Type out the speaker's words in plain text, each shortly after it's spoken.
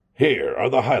Here are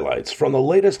the highlights from the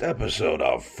latest episode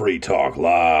of Free Talk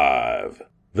Live.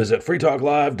 Visit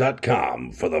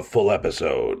freetalklive.com for the full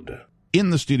episode. In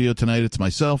the studio tonight, it's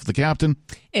myself, the captain.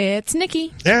 It's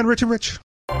Nikki. And Rich.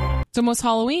 It's almost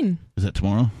Halloween. Is that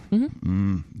tomorrow?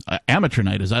 Mm-hmm. Amateur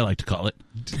night, as I like to call it.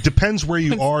 Depends where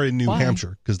you are in New Why?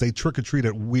 Hampshire, because they trick-or-treat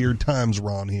at weird times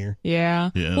around here. Yeah.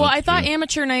 Well, I thought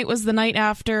amateur night was the night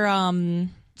after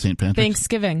St. Patrick's?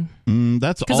 Thanksgiving.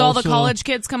 That's because all the college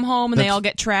kids come home and they all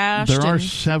get trashed. There are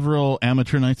several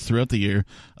amateur nights throughout the year.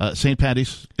 St.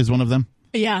 Patty's is one of them.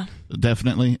 Yeah.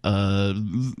 Definitely.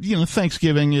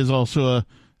 Thanksgiving is also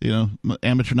a,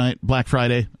 amateur night. Black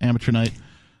Friday, amateur night.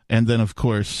 And then, of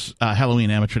course, Halloween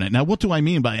amateur night. Now, what do I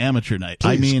mean by amateur night?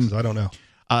 Please, I don't know.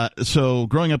 So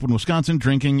growing up in Wisconsin,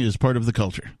 drinking is part of the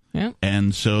culture. Yeah.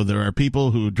 And so there are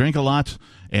people who drink a lot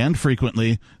and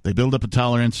frequently. They build up a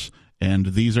tolerance, and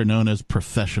these are known as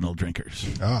professional drinkers,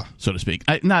 so to speak.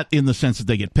 Not in the sense that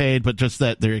they get paid, but just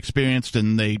that they're experienced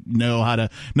and they know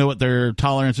what their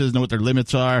tolerance is, know what their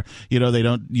limits are.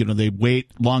 They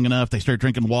wait long enough. They start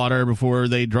drinking water before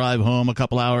they drive home a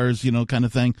couple hours, kind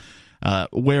of thing.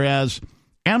 Whereas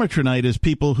amateur night is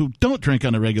people who don't drink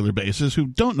on a regular basis, who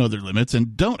don't know their limits,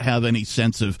 and don't have any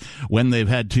sense of when they've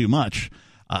had too much.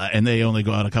 And they only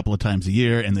go out a couple of times a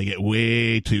year, and they get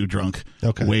way too drunk,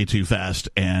 way too fast,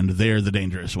 and they're the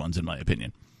dangerous ones, in my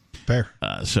opinion. Fair.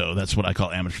 So that's what I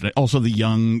call amateur night. Also, the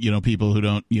young, people who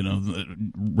don't,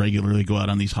 regularly go out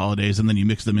on these holidays, and then you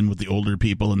mix them in with the older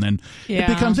people, and then it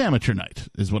becomes amateur night,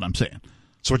 is what I'm saying.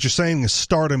 So what you're saying is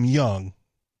start them young,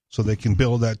 so they can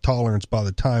build that tolerance by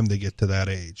the time they get to that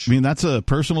age. I mean, that's a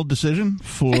personal decision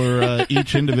for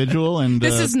each individual. And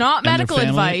this is not medical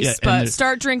advice, but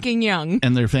start drinking young.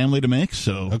 And their family to make.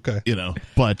 So,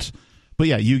 but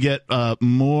yeah, you get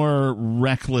more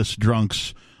reckless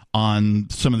drunks on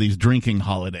some of these drinking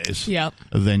holidays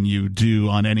than you do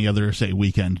on any other, say,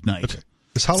 weekend night. Okay.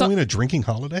 Is Halloween a drinking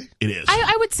holiday? It is.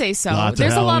 I would say so.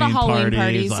 There's a lot of Halloween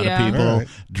parties. A lot of people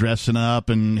dressing up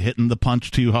and hitting the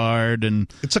punch too hard,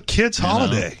 and it's a kid's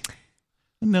holiday.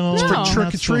 No, it's for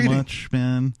trick or treating, so much,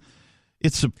 man.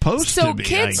 It's supposed to be. So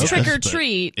kids trick or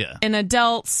treat, and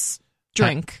adults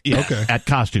drink. At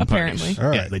costume apparently. parties. All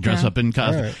right. Yeah, they dress up in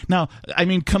costume. Right. Now, I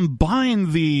mean,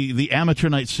 combine the amateur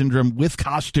night syndrome with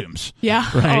costumes. Yeah.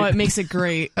 Right? Oh, it makes it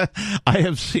great. I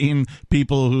have seen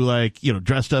people who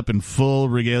dressed up in full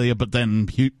regalia, but then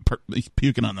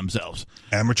puking on themselves.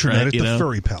 Amateur night at the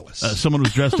Furry Palace. Someone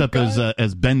was dressed up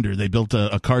as Bender. They built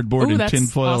a cardboard and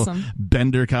tinfoil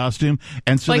Bender costume,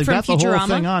 and so they got the whole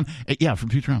thing on. Yeah, from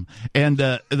Futurama, and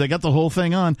they got the whole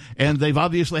thing on, and they've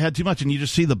obviously had too much, and you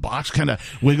just see the box kind of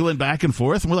wiggling back and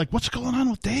forth, and we're like, what's going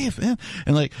on with Dave, man?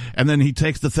 And then he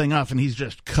takes the thing off, and he's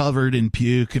just covered in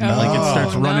puke, and it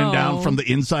starts running down from the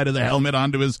inside of the helmet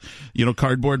onto his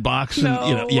cardboard box,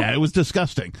 and it was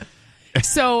disgusting.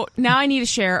 So now I need to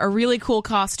share a really cool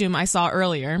costume I saw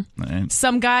earlier. Right.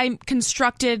 Some guy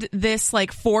constructed this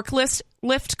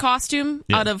forklift costume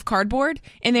out of cardboard,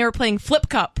 and they were playing Flip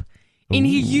Cup. And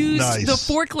he used the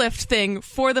forklift thing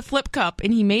for the flip cup,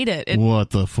 and he made it.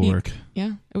 What the fork?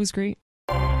 It was great.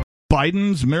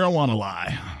 Biden's marijuana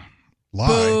lie.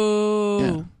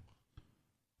 Boo.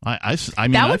 Yeah. I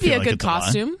mean, that would be a good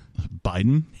costume.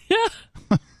 Biden?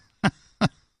 Yeah.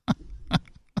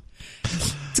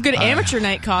 It's a good amateur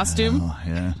night costume. Oh,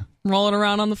 yeah. Rolling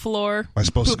around on the floor. Am I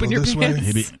supposed to go this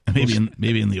way?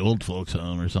 Maybe in the old folks'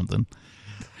 home or something.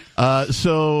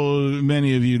 So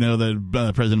many of you know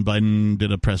that President Biden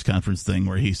did a press conference thing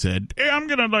where he said, "Hey, I'm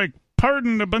gonna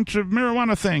pardon a bunch of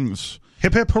marijuana things."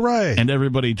 Hip hip hooray! And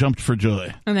everybody jumped for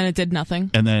joy. And then it did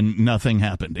nothing. And then nothing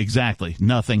happened. Exactly,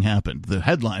 nothing happened. The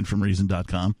headline from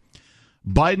Reason.com: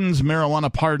 Biden's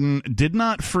marijuana pardon did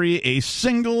not free a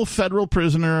single federal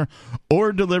prisoner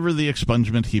or deliver the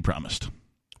expungement he promised.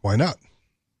 Why not?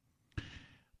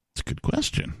 It's a good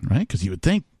question, right? Because you would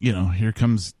think, here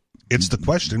comes. It's the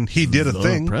question. He did a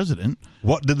thing. President.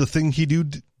 What did the thing he do?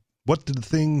 What did the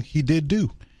thing he did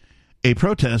do? A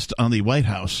protest on the White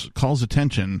House calls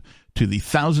attention to the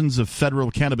thousands of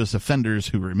federal cannabis offenders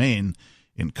who remain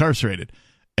incarcerated.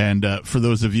 And for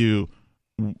those of you,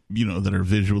 that are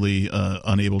visually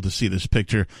unable to see this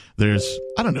picture, there's,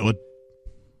 I don't know, what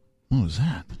was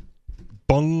that?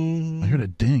 Bung. I heard a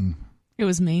ding. It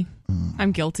was me.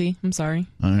 I'm guilty. I'm sorry.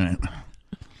 All right.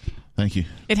 Thank you.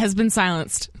 It has been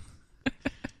silenced.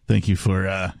 Thank you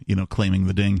for, claiming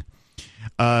the ding.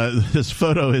 This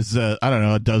photo is,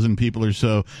 a dozen people or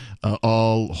so,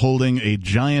 all holding a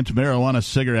giant marijuana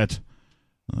cigarette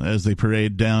as they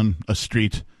parade down a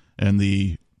street. And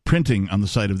the printing on the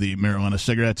side of the marijuana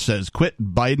cigarette says, "Quit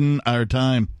Biden our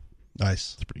time."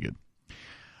 Nice. That's pretty good.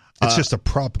 It's just a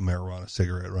prop marijuana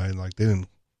cigarette, right? Like they didn't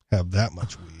have that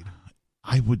much weed.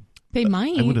 They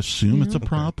might. I would assume it's a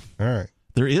prop. Okay. All right.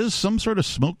 There is some sort of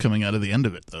smoke coming out of the end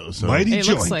of it, though. So Mighty it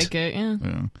joint. looks like it, yeah.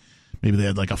 Maybe they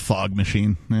had like a fog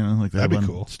machine, like that one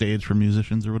cool. stage for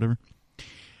musicians or whatever.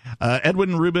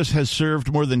 Edwin Rubis has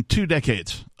served more than 2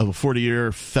 decades of a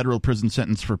 40-year federal prison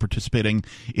sentence for participating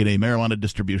in a marijuana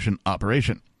distribution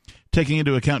operation. Taking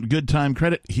into account good time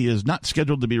credit, he is not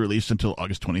scheduled to be released until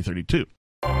August 2032.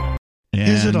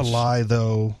 Is it a lie,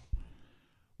 though?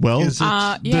 Well,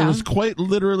 there was quite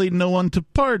literally no one to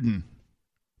pardon.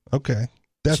 Okay.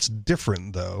 That's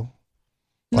different, though.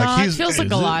 It feels like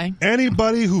a lie.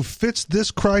 Anybody who fits this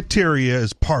criteria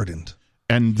is pardoned.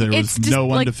 And there was no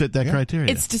one to fit that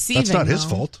criteria. It's deceiving. That's not his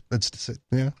fault.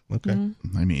 Yeah, okay.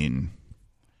 Mm-hmm. I mean,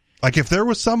 like if there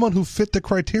was someone who fit the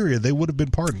criteria, they would have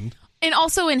been pardoned. And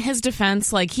also in his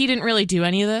defense, like he didn't really do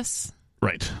any of this.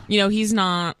 Right. He's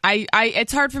not.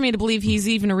 It's hard for me to believe he's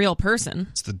even a real person.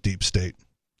 It's the deep state.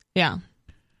 Yeah.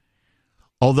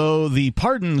 Although the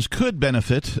pardons could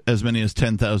benefit as many as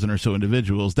 10,000 or so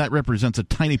individuals, that represents a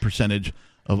tiny percentage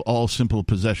of all simple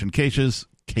possession cases,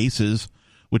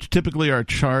 which typically are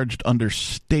charged under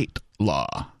state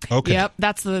law. Okay. Yep,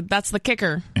 that's the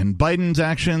kicker. And Biden's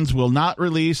actions will not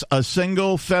release a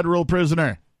single federal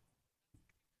prisoner.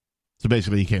 So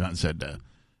basically, he came out and said,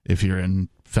 if you're in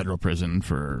federal prison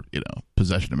for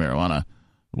possession of marijuana,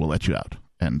 we'll let you out.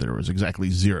 And there was exactly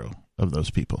 0 of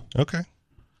those people. Okay.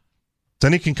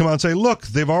 Then he can come out and say, look,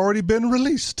 they've already been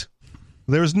released.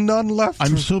 There's none left.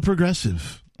 I'm so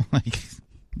progressive.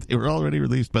 They were already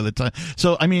released by the time.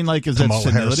 So, I mean, is Kamala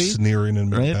that senility? Harris sneering in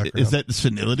the right? background. Is that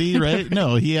senility, right?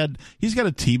 No, he's got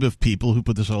a team of people who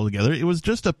put this all together. It was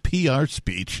just a PR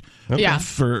speech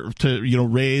to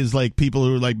raise people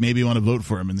who maybe want to vote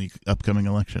for him in the upcoming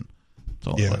election. That's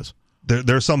all it was.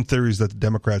 There are some theories that the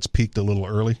Democrats peaked a little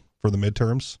early for the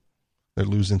midterms. They're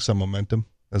losing some momentum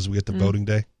as we get to voting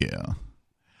day. Yeah.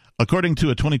 According to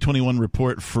a 2021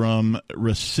 report from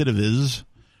Recidiviz,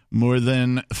 more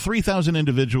than 3,000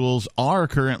 individuals are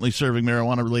currently serving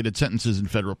marijuana-related sentences in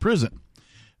federal prison.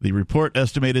 The report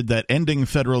estimated that ending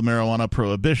federal marijuana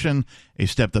prohibition, a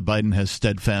step that Biden has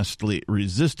steadfastly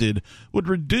resisted, would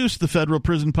reduce the federal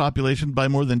prison population by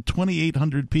more than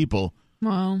 2,800 people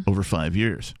over 5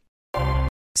 years.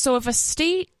 So if a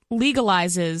state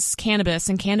legalizes cannabis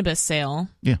and cannabis sale,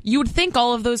 you would think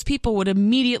all of those people would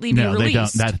immediately be released.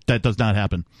 No, they don't. That does not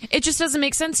happen. It just doesn't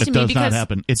make sense to me. It does not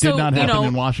happen. It did not happen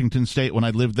in Washington State when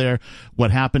I lived there.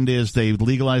 What happened is they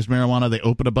legalized marijuana. They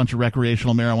opened a bunch of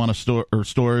recreational marijuana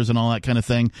stores and all that kind of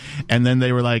thing. And then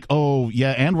they were like, oh,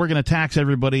 yeah, and we're going to tax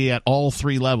everybody at all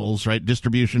 3 levels, right?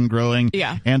 Distribution, growing,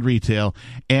 and retail.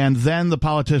 And then the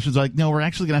politicians are like, no, we're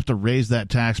actually going to have to raise that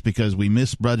tax because we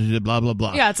misbudgeted, blah, blah,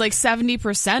 blah. Yeah, it's like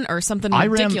 70% or something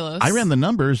ridiculous. I ran the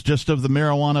numbers just of the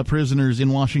marijuana prisoners in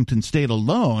Washington State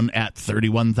alone at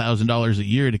 $31,000 a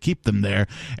year to keep them there.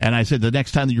 And I said, the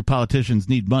next time that your politicians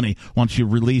need money, why don't you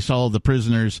release all the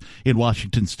prisoners in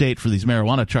Washington State for these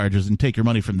marijuana charges and take your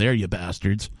money from there, you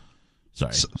bastards.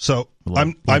 Sorry. So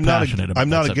I'm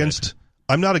not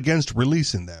against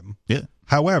releasing them. Yeah.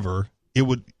 However, it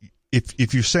would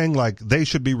if you're saying they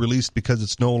should be released because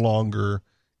it's no longer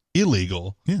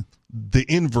illegal. Yeah. The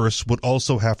inverse would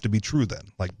also have to be true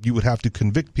then. You would have to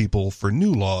convict people for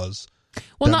new laws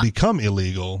that become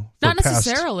illegal. Not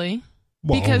necessarily.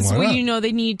 Because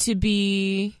they need to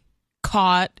be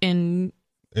caught and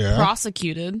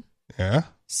prosecuted. Yeah.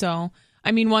 So,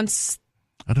 I mean, once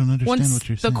I don't understand what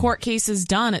you're saying. The court case is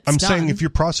done, it's done. I'm saying if you're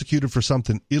prosecuted for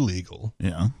something illegal,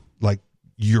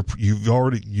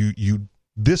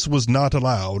 this was not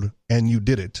allowed and you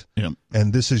did it,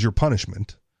 and this is your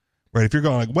punishment. Right, if you're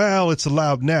going it's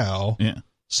allowed now,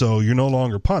 so you're no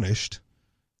longer punished,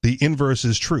 the inverse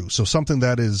is true. So something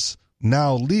that is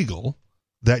now legal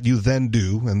that you then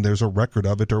do, and there's a record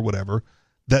of it or whatever,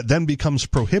 that then becomes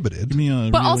prohibited. Give me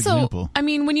a but real also, example. I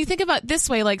mean, when you think about it this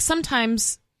way,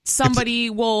 sometimes somebody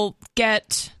will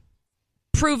get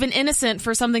proven innocent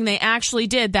for something they actually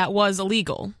did that was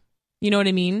illegal. You know what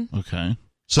I mean? Okay.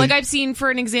 So I've seen, for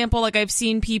an example, I've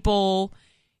seen people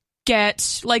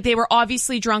get they were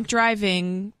obviously drunk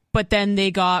driving, but then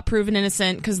they got proven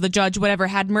innocent because the judge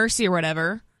had mercy or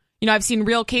whatever. I've seen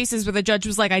real cases where the judge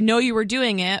was like, I know you were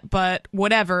doing it, but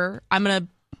whatever, I'm gonna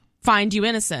find you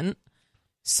innocent.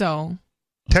 So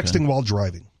texting while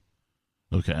driving.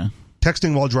 Okay.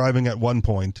 Texting while driving at one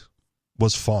point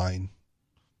was fine,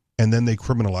 and then they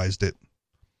criminalized it.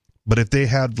 But if they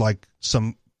had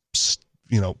some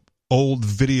old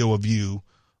video of you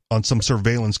on some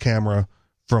surveillance camera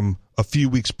from a few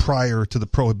weeks prior to the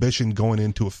prohibition going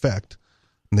into effect,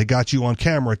 and they got you on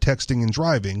camera texting and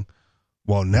driving,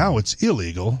 well, now it's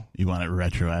illegal. You want it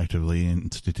retroactively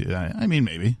instituted? I mean,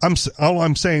 maybe. All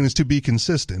I'm saying is to be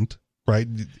consistent, right?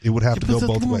 It would have to go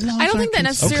both ways. I don't think that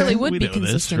necessarily would be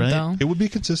consistent, though. It would be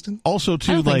consistent. Also,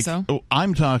 too,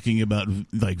 I'm talking about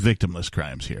like victimless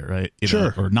crimes here, right?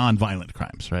 Sure. Or non-violent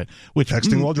crimes, right? Which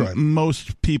texting while driving.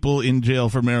 Most people in jail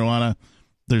for marijuana,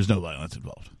 there's no violence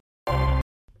involved.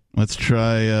 Let's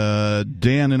try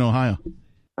Dan in Ohio.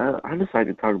 I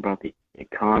decided to talk about the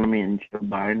economy and Joe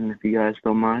Biden, if you guys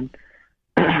don't mind.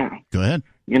 Go ahead.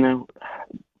 You know,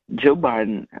 Joe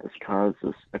Biden has caused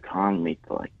this economy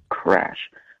to, like, crash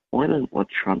more than what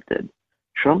Trump did.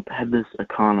 Trump had this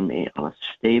economy on a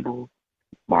stable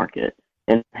market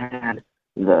and had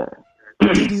the...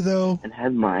 Did he, though? And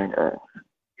had my...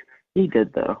 he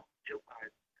did, though.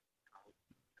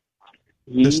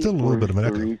 There's still a little bit of an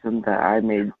echo. The reason that I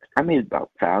made about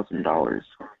 $1,000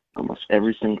 almost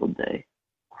every single day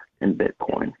in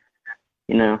Bitcoin.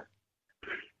 You know,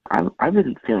 I've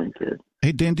been feeling good.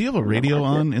 Hey, Dan, do you have a radio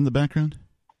on in the background?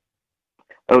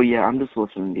 Oh, yeah, I'm just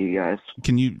listening to you guys.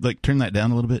 Can you, like, turn that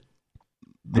down a little bit?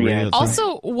 Yeah.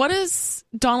 Also, what does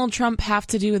Donald Trump have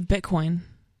to do with Bitcoin?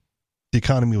 The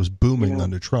economy was booming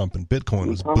under Trump, and Bitcoin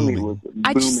was booming.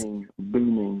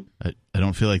 Booming. I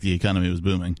don't feel like the economy was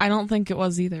booming. I don't think it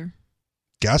was either.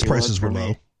 Gas prices were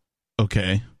low.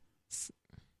 Okay.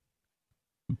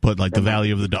 But, like, the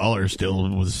value of the dollar still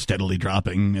was steadily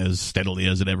dropping, as steadily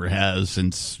as it ever has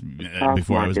since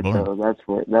before I was born. Though,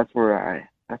 that's where I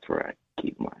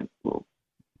keep my little.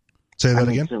 Say that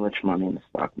again. I made so much money in the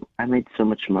stock. I made so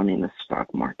much money in the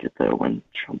stock market though when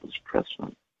Trump was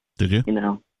president. Did you? You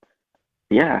know,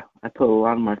 yeah. I put a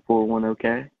lot in my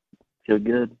 401k. Feel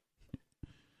good.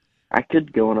 I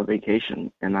could go on a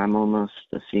vacation, and I'm almost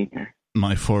a senior.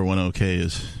 My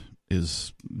 401k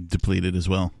is depleted as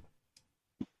well.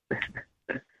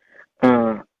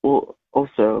 Well,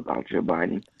 also about Joe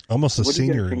Biden. Almost a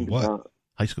senior in what?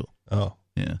 High school. Oh.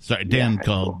 Yeah. Sorry, Dan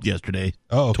called yesterday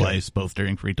twice, both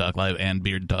during Free Talk Live and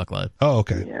Beard Talk Live. Oh,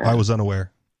 okay. Yeah. I was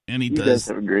unaware. And he does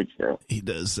have a great show. He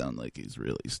does sound like he's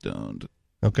really stoned.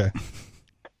 Okay.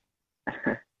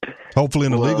 Hopefully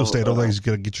in a legal state, otherwise you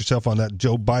got to get yourself on that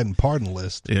Joe Biden pardon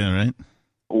list. Yeah, right?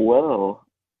 Well,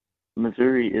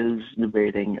 Missouri is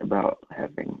debating about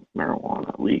having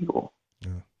marijuana legal.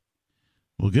 Yeah.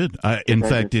 Well, good. In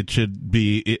fact, it should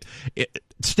be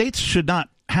states should not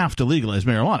have to legalize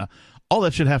marijuana. All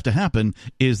that should have to happen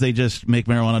is they just make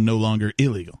marijuana no longer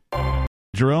illegal.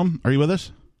 Jerome, are you with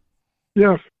us?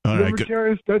 Yes. All right,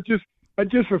 Libertarians, that's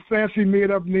just a fancy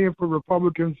made-up name for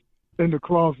Republicans in the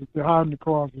closet. They hide in the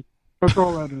closet. That's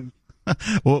all that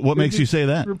is. What makes you say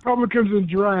that? Republicans in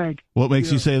drag. What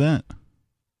makes you say that?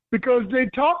 Because they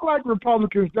talk like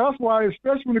Republicans. That's why,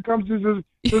 especially when it comes to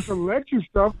this election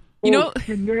stuff. You know,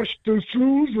 Nesta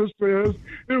Souza says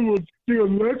the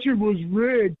election was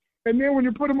rigged, and then when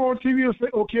you put them on TV, they say,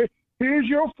 "Okay, here's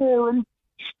your forum.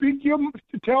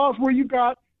 Tell us where you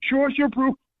got. Show us your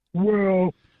proof."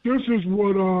 Well, this is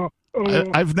what.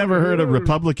 I've never heard a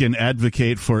Republican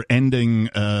advocate for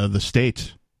ending the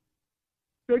state.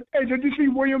 Hey, did you see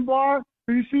William Barr?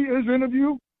 Did you see his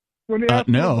interview?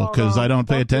 No, because I don't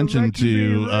pay attention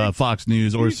to Fox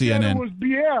News or CNN. Said it was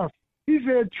BS. He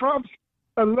said Trump's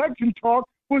election talk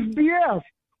was BS.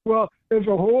 Well, there's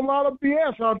a whole lot of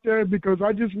BS out there because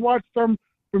I just watched some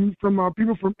from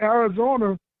people from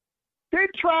Arizona. They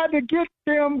tried to get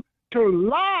them to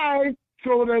lie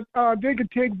so that they could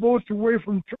take votes away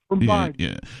from Biden.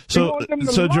 Yeah. So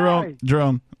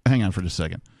Jerome, hang on for just a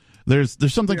second. There's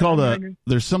something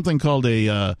called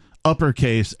a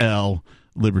uppercase L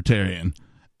libertarian.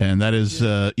 And that is,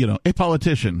 a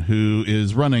politician who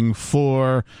is running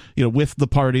for, with the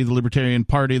party, the Libertarian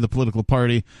Party, the political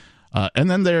party. And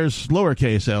then there's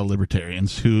lowercase l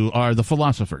libertarians who are the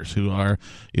philosophers, who are,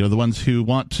 the ones who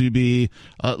want to be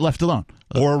left alone.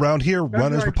 Or around here,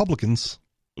 run as Republicans.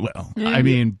 Well, I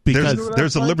mean, because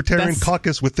there's a libertarian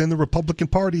caucus within the Republican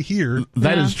Party here.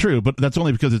 That is true, but that's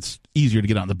only because it's easier to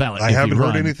get on the ballot. I haven't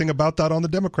heard anything about that on the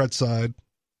Democrat side.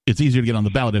 It's easier to get on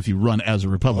the ballot if you run as a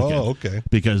Republican. Oh, okay.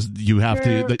 Because you have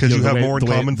to... Because you have more in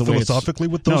common philosophically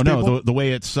with those people? No, the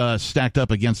way it's stacked up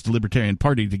against the Libertarian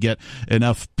Party to get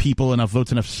enough people, enough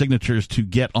votes, enough signatures to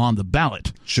get on the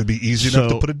ballot. Should be easy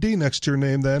enough to put a D next to your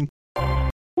name then.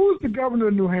 Who's the governor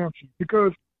of New Hampshire?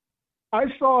 Because I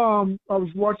saw... I was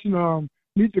watching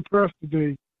Meet the Press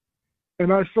today,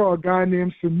 and I saw a guy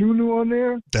named Sununu on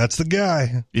there. That's the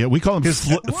guy. Yeah, we call him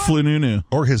Flununu.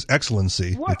 Or His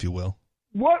Excellency, if you will.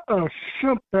 What a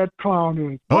simp that clown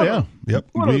is. Oh, yeah. Yep.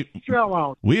 What a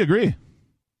sellout. We agree.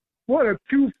 What a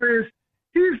two-faced.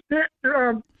 He's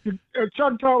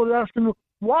Chuck Todd was asking him,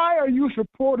 why are you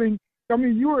supporting? I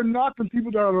mean, you are knocking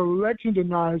people that are election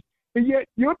deniers, and yet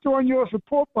you're throwing your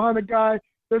support behind a guy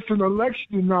that's an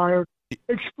election denier.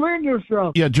 Explain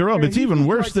yourself. Yeah, Jerome, it's even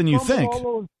worse than you think.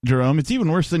 Jerome, it's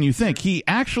even worse than you think. He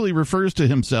actually refers to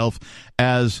himself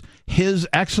as His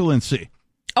Excellency.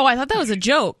 Oh, I thought that was a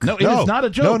joke. No, it is not a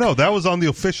joke. No, that was on the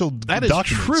official documents. That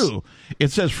is true.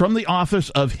 It says, from the office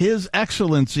of His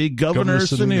Excellency, Governor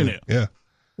Sununu. Yeah.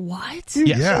 What?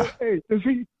 Yeah. Hey, does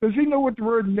he know what the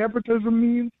word nepotism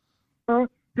means?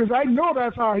 Because I know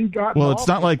that's how he got. Well, it's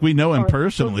not like we know him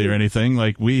personally or anything.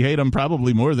 Like, we hate him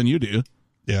probably more than you do.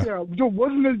 Yeah. So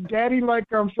wasn't his daddy like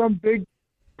some big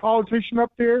politician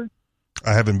up there?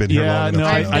 I haven't been here long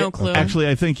enough. I have no clue. Actually,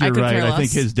 I think you're right. I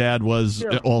think his dad was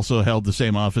also held the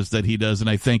same office that he does, and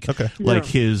I think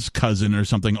his cousin or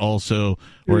something also,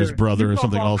 or his brother or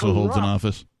something also holds an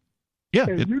office. Yeah.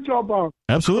 Hey, you talk about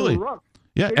absolutely. Corrupt.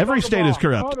 Yeah, they every state is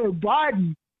corrupt. Hunter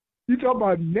Biden, you talk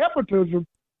about nepotism.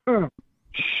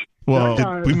 Well,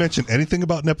 did we mention anything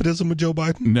about nepotism with Joe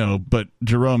Biden? No, but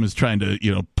Jerome is trying to,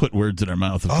 put words in our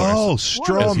mouth. Of course. Oh,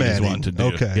 straw man!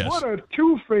 Okay, yes. What a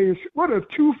two-face! What a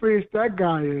two-face that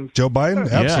guy is. Joe Biden,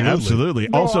 absolutely. Yeah, absolutely.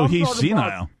 No, also, he's Governor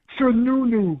senile.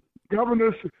 Sununu,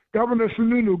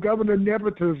 Governor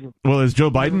Nepotism. Well, is Joe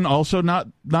Biden also not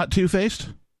two-faced?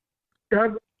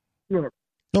 Look.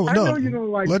 No. You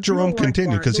don't like, let Jerome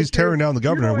continue because he's tearing down the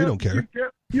governor, and we don't care.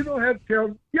 You don't have to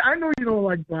tell. Yeah, I know you don't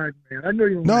like Biden, man. I know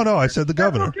you don't. No, I said the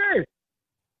governor. Okay.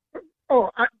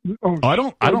 I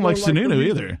don't like Sununu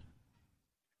either.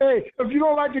 Hey, if you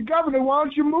don't like the governor, why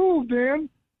don't you move then?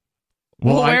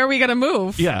 Well, where are we going to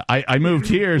move? Yeah, I moved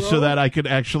here so that I could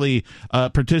actually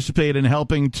participate in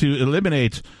helping to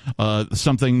eliminate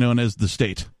something known as the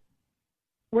state.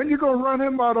 When you going to run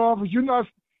him out of office, you're not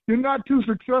too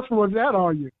successful at that,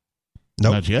 are you?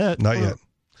 Nope, not yet. Not yet.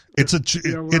 It's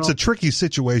a tricky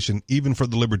situation even for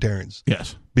the libertarians.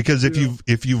 Yes, because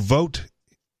if you vote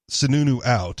Sununu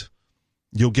out,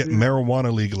 you'll get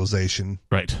marijuana legalization,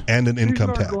 right, and an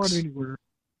income tax. Going anywhere.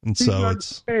 And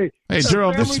it's hey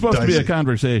Jerome, this is supposed to be a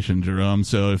conversation, Jerome.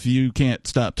 So if you can't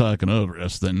stop talking over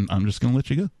us, then I'm just going to let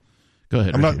you go. Go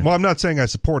ahead. I'm not saying I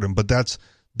support him, but that's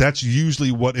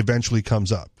usually what eventually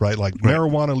comes up, right? Like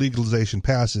marijuana legalization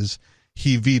passes,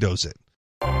 he vetoes it.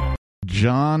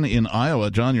 John in Iowa.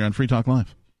 John, you're on Free Talk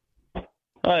Live.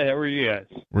 Hi, how are you guys?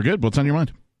 We're good. What's on your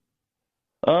mind?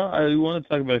 I want to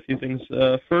talk about a few things.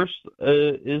 First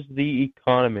is the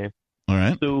economy. All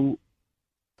right. So,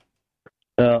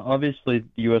 obviously,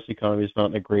 the U.S. economy is not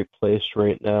in a great place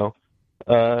right now.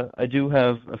 I do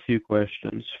have a few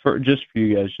questions for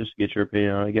you guys, just to get your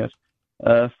opinion on it, I guess.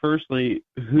 Firstly,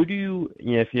 who do you?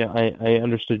 I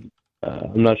understood.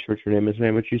 I'm not sure what your name is,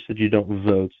 man, but you said you don't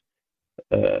vote.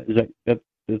 Is that's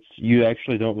you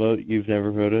actually don't vote? You've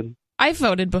never voted? I've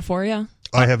voted before, yeah.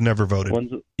 I have never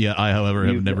voted. Yeah, I, however,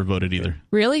 have never voted either.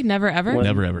 Really? Never ever?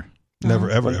 Never ever. Never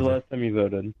ever. When's the last time you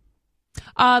voted?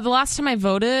 The last time I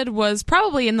voted was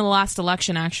probably in the last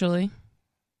election, actually.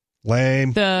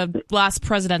 Lame. The last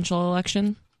presidential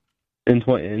election. And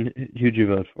who'd you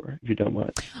vote for, if you don't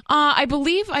mind? I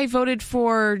believe I voted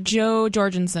for Joe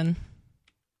Jorgensen.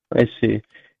 I see.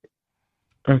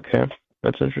 Okay.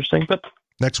 That's interesting. But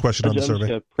next question on the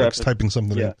survey. Nick's typing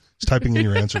something in. He's typing in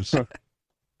your answers. He's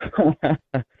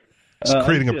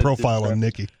creating a profile on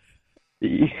Nikki.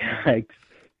 Yeah,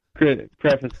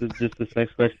 preface just this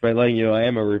next question by letting you know I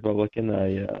am a Republican.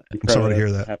 I'm sorry to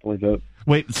hear that. Happily vote.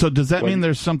 Wait, so does that mean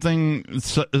there's something,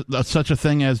 such a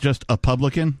thing as just a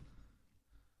publican?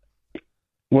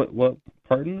 What?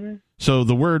 Pardon me? So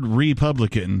the word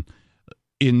Republican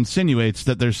insinuates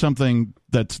that there's something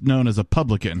that's known as a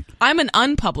publican. I'm an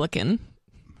unpublican.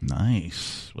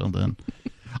 Nice. Well done.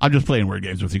 I'm just playing word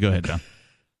games with you. Go ahead, John.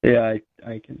 Yeah,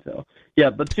 I can tell. Yeah,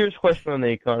 but serious question on the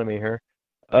economy here.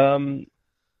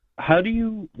 How do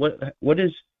you what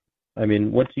do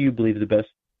you believe the best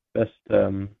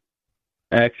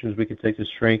actions we could take to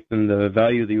strengthen the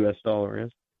value of the U.S. dollar is?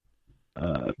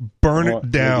 Burn it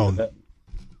down.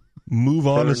 Move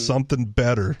on to something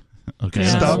better. Okay.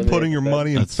 Stop putting your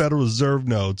money in Federal Reserve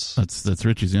notes. That's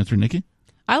Richie's answer, Nikki.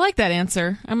 I like that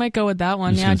answer. I might go with that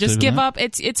one. Just give up.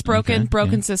 It's broken.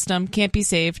 Broken system. Can't be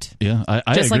saved. Yeah,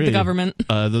 I just agree. like the government.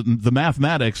 The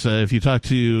mathematics, if you talk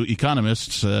to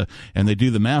economists and they do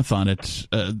the math on it,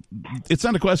 it's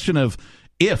not a question of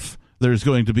if there's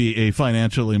going to be a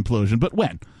financial implosion, but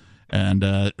when. And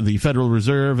the Federal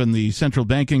Reserve and the central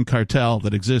banking cartel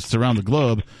that exists around the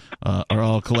globe are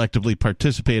all collectively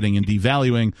participating in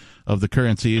devaluing of the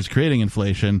currencies, creating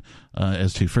inflation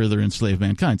as to further enslave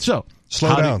mankind. So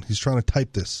slow down. He's trying to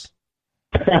type this.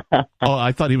 Oh,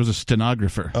 I thought he was a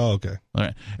stenographer. Oh, okay. All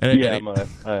right. Yeah, I'm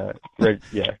a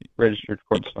registered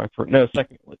court stenographer. No,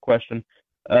 second question.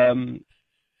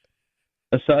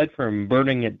 Aside from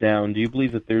burning it down, do you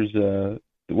believe that there's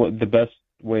what's the best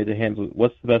way to handle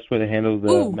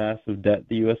the massive debt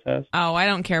the U.S. has? Oh, I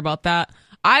don't care about that.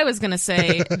 I was going to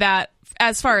say that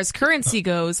as far as currency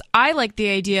goes, I like the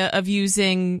idea of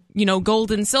using,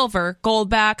 gold and silver, gold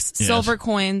backs, silver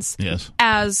coins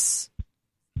as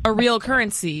a real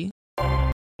currency.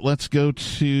 Let's go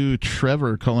to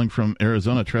Trevor calling from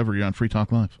Arizona. Trevor, you're on Free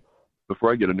Talk Live.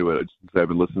 Before I get into it, I just say I've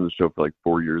been listening to the show for like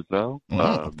 4 years now.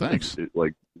 Oh, thanks. It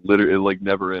literally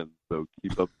never ends. So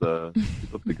keep up the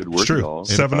good work. It's true. Y'all.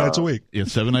 7 nights a week. Yeah,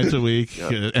 7 nights a week.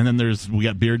 Yeah. And then we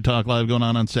got Beard Talk Live going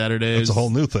on Saturdays. That's a whole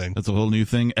new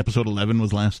thing. Episode 11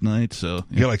 was last night. So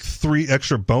you got like 3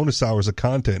 extra bonus hours of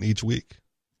content each week.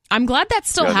 I'm glad that's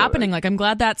still happening. I'm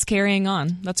glad that's carrying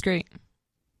on. That's great.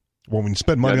 Well, when you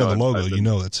spend money on the logo, you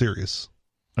know that's serious.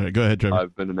 All right, go ahead, Trevor.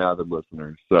 I've been an avid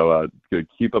listener, so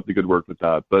keep up the good work with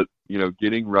that. But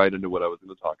getting right into what I was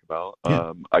going to talk about,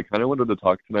 I kind of wanted to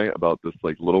talk tonight about this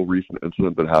little recent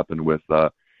incident that happened with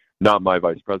not my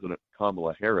vice president,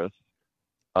 Kamala Harris.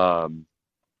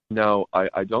 Now,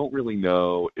 I don't really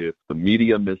know if the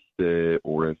media missed it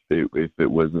or if it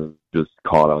wasn't just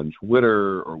caught on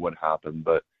Twitter or what happened,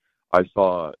 but I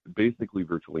saw basically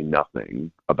virtually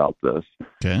nothing about this.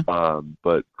 Okay.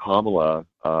 But Kamala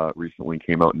recently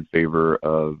came out in favor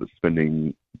of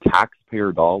spending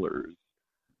taxpayer dollars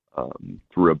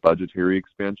through a budgetary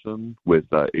expansion with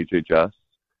HHS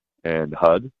and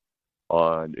HUD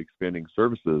on expanding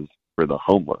services for the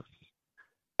homeless.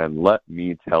 And let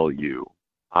me tell you,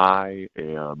 I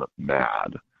am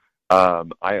mad.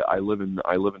 I live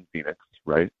in Phoenix,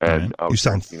 right? And you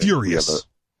sound furious.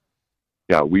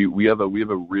 We have a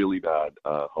really bad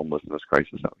homelessness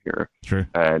crisis out here. Sure.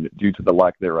 And due to the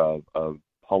lack thereof of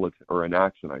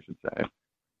inaction, I should say,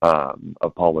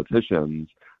 of politicians,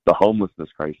 the homelessness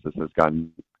crisis has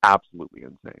gotten absolutely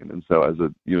insane. And so, as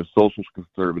a social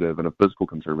conservative and a fiscal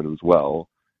conservative as well,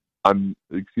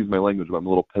 excuse my language, but I'm a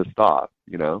little pissed off.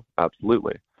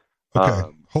 Absolutely. Okay,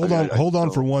 hold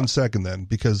on for 1 second then,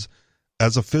 because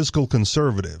as a fiscal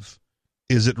conservative,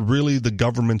 is it really the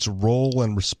government's role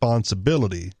and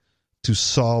responsibility to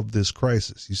solve this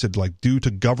crisis? You said due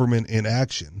to government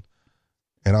inaction.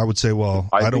 And I would say, well,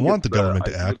 I don't want the government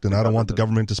to act, and I don't want the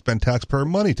government to spend taxpayer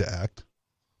money to act.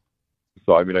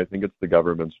 So, I think it's the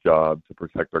government's job to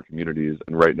protect our communities.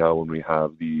 And right now, when we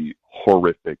have the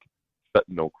horrific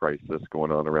fentanyl crisis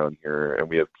going on around here, and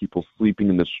we have people sleeping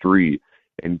in the street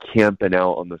and camping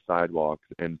out on the sidewalks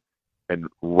and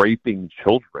raping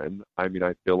children, I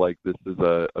feel like this is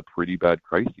a pretty bad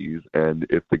crisis. And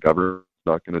if the government's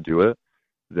not going to do it,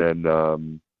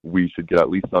 then we should get at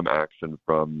least some action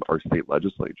from our state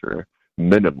legislature,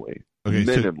 minimally. Okay,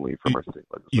 minimally from our state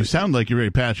legislature. You sound like you're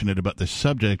very passionate about this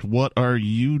subject. What are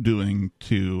you doing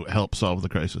to help solve the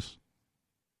crisis?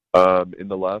 In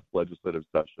the last legislative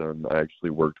session, I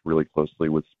actually worked really closely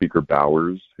with Speaker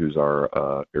Bowers, who's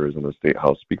our Arizona State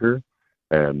House Speaker,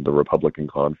 and the Republican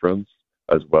Conference,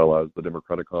 as well as the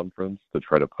Democratic Conference, to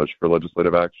try to push for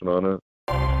legislative action on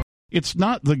it. It's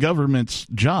not the government's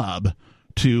job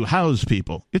to house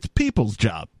people. It's people's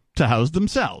job to house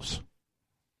themselves.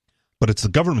 But it's the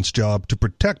government's job to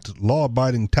protect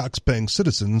law-abiding, tax-paying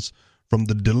citizens from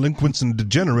the delinquents and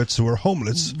degenerates who are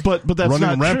homeless, but that's running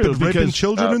not rampant, true, raping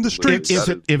children in the streets. If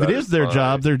it is their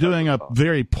job, they're doing a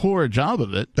very poor job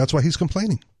of it. That's why he's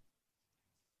complaining.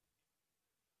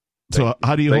 So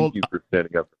how do you Thank you for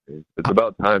standing up for me. It's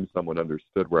about time someone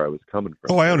understood where I was coming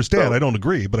from. Oh, I understand. I don't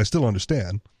agree, but I still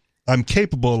understand. I'm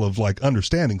capable of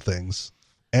understanding things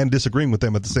and disagreeing with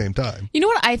them at the same time. You know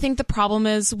what I think the problem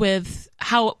is with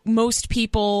how most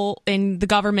people in the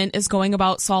government is going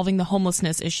about solving the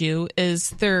homelessness issue is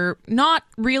they're not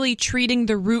really treating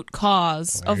the root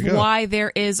cause of why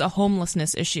there is a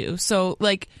homelessness issue. So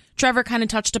Trevor kind of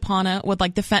touched upon it with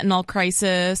the fentanyl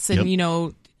crisis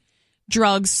and,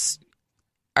 drugs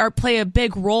play a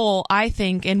big role, I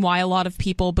think, in why a lot of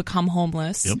people become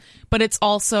homeless. Yep. But it's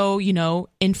also,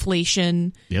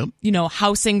 inflation,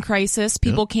 housing crisis.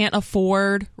 People can't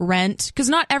afford rent because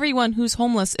not everyone who's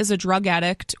homeless is a drug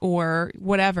addict or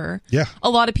whatever. Yeah. A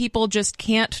lot of people just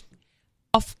can't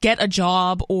get a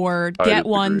job or get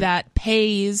one that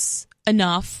pays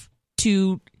enough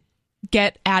to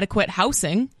get adequate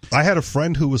housing. I had a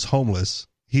friend who was homeless.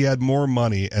 He had more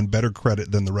money and better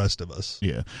credit than the rest of us.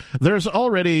 Yeah. There's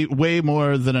already way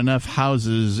more than enough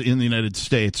houses in the United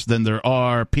States than there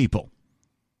are people.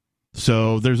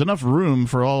 So there's enough room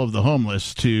for all of the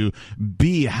homeless to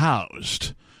be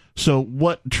housed. So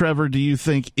what, Trevor, do you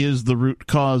think is the root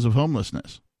cause of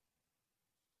homelessness?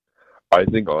 I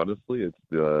think honestly, it's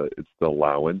the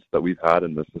allowance that we've had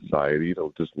in the society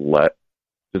to just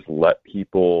let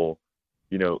people,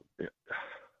 you know,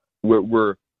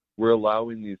 we're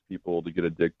allowing these people to get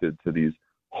addicted to these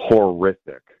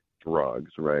horrific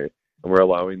drugs, right? And we're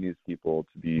allowing these people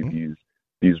to be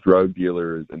these drug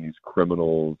dealers and these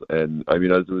criminals. And I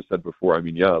mean, as it was said before, I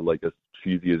mean, yeah, like as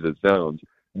cheesy as it sounds,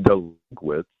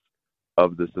 delinquents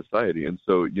of the society. And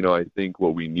so, you know, I think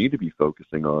what we need to be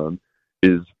focusing on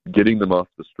is getting them off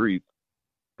the streets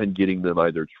and getting them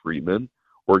either treatment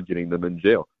or getting them in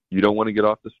jail. You don't want to get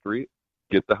off the street?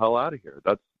 Get the hell out of here.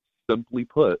 That's simply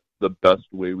put the best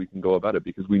way we can go about it,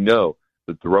 because we know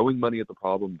that throwing money at the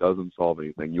problem doesn't solve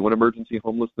anything. You want emergency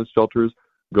homelessness shelters?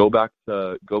 Go back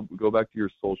to your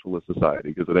socialist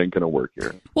society, because it ain't going to work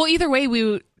here. Well, either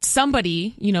way,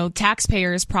 somebody, you know,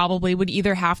 taxpayers probably would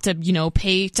either have to, you know,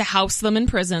 pay to house them in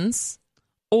prisons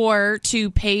or to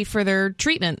pay for their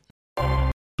treatment.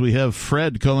 We have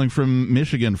Fred calling from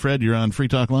Michigan. Fred, you're on Free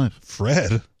Talk Live.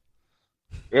 Fred?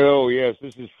 Oh, yes,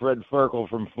 this is Fred Farkle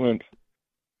from Flint.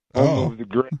 Home of the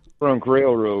Grand Trunk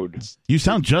Railroad. You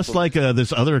sound just like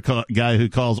this other guy who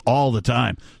calls all the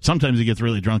time. Sometimes he gets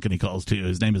really drunk and he calls too.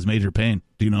 His name is Major Payne.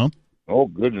 Do you know him? Oh,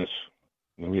 goodness.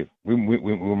 We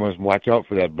must watch out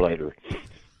for that blighter.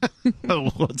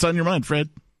 What's on your mind, Fred?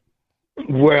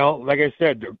 Well, like I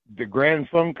said, the Grand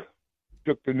Funk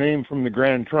took the name from the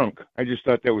Grand Trunk. I just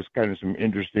thought that was kind of some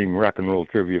interesting rock and roll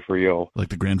trivia for y'all. Like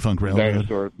the Grand Funk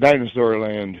Railroad? Dinosaur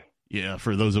Land. Yeah,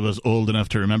 for those of us old enough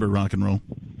to remember rock and roll.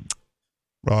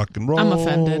 Rock and roll. I'm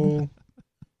offended.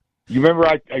 You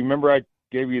remember I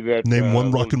gave you that name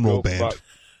one rock and roll band.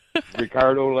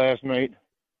 Ricardo last night,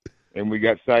 and we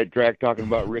got sidetracked talking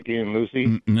about Ricky and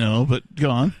Lucy. No, but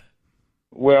go on.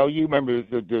 Well, you remember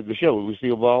the show,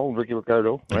 Lucille Ball and Ricky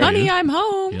Ricardo, right? Honey, I'm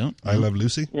home. Yep. I Love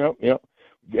Lucy. Yep.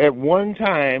 At one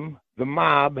time, the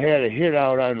mob had a hit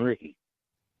out on Ricky.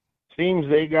 Seems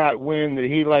they got wind that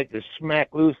he liked to smack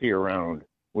Lucy around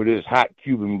with his hot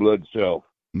Cuban blood self.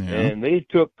 Yeah. And they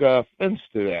took offense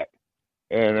to that.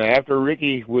 And after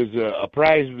Ricky was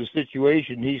apprised of the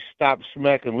situation, he stopped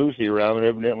smacking Lucy around, and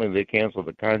evidently they canceled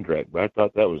the contract. But I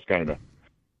thought that was kind of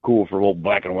cool for old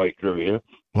black and white trivia.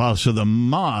 Wow, so the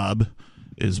mob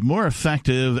is more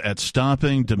effective at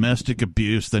stopping domestic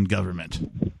abuse than government.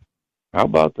 How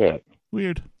about that?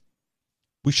 Weird.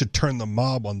 We should turn the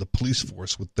mob on the police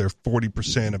force with their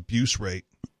 40% abuse rate.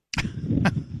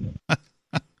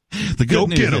 The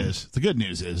good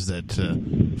news is that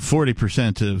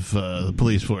 40% of the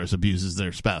police force abuses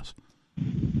their spouse.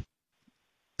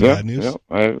 Bad news?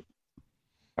 Yeah,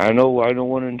 I know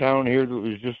one in town here that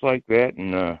was just like that,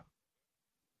 and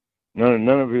none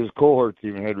of his cohorts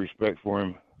even had respect for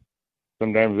him.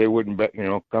 Sometimes they wouldn't,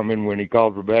 come in when he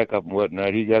called for backup and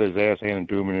whatnot. He got his ass handed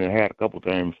to him in a hat a couple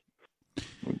times.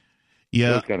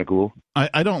 Yeah, that's kind of cool.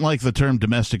 I don't like the term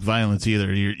domestic violence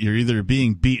either. You're either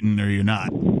being beaten or you're not.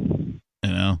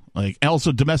 You know, like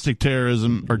also domestic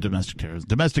violence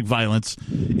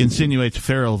insinuates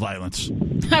feral violence.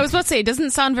 I was about to say, it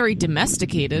doesn't sound very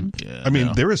domesticated. Yeah, I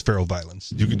mean, there is feral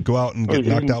viilence. You could go out and get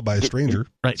knocked out by a stranger,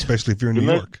 right? Especially if you're in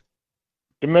New York.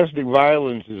 Domestic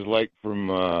violence is like from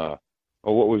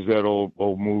what was that old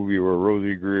movie where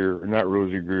Rosie Greer,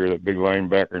 that big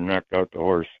linebacker knocked out the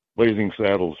horse, Blazing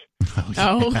Saddles.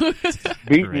 Oh.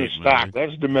 Beating the stock.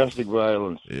 That's domestic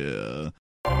violence. Yeah.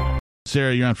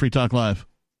 Sarah, you're on Free Talk Live.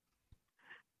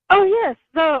 Oh, yes.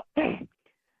 So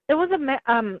there was a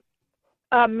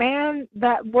man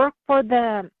that worked for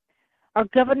our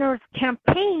governor's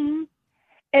campaign,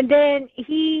 and then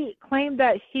he claimed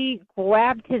that she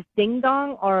grabbed his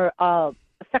ding-dong or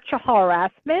sexual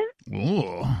harassment.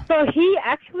 Ooh. So he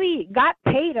actually got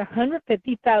paid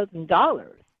 $150,000.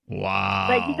 Wow.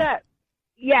 Like he got,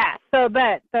 yeah. So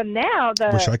now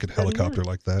wish I could helicopter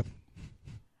like that.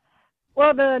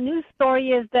 Well, the news story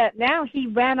is that now he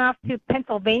ran off to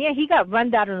Pennsylvania. He got run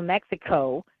down to New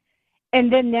Mexico, and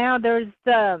then now there's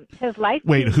his life.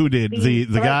 Wait, who did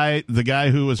the guy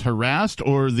who was harassed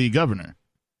or the governor?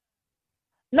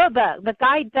 No, the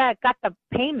guy that got the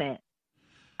payment.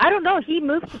 I don't know. He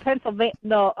moved to Pennsylvania,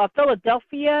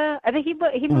 Philadelphia. I think he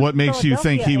moved. What makes you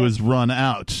think he was run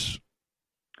out?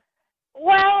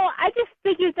 Well, I just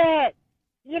figured that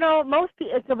most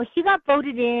people. So she got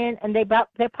voted in, and they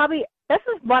probably. This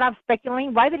is what I'm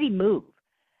speculating. Why did he move?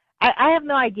 I have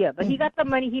no idea, but he got the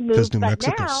money. He moved. Because New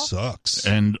Mexico sucks,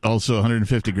 and also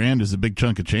 $150,000 is a big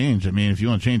chunk of change. I mean, if you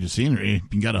want to change the scenery,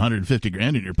 you got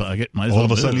 $150,000 in your pocket. Might as all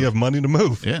of a sudden you have money to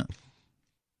move. Yeah.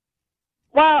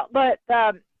 Well, but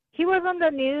he was on the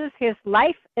news. His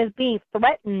life is being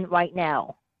threatened right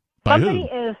now. By somebody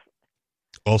who? is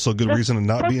Also a good reason to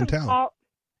not be in town.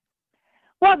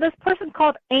 This person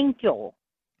called Angel.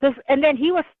 And then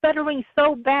he was stuttering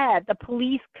so bad the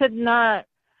police could not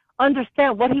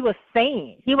understand what he was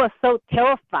saying. He was so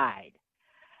terrified.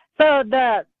 So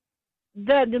the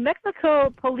New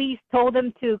Mexico police told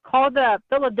him to call the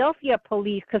Philadelphia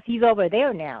police because he's over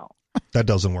there now. That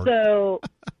doesn't work. So,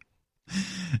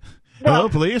 hello,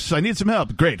 police. I need some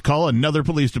help. Great. Call another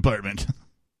police department.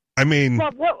 I mean,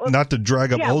 not to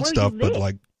drag up old stuff, but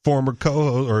like former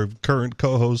co-host or current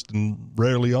co-host and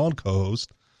rarely on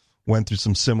co-host went through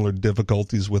some similar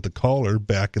difficulties with a caller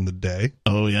back in the day.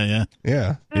 Oh, yeah.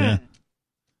 Yeah,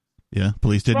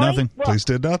 police did nothing. Police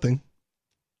did nothing.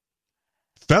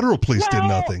 Federal police did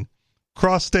nothing.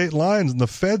 Cross state lines and the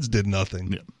feds did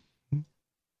nothing. Yeah.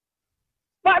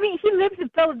 Well, I mean, he lives in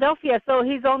Philadelphia, so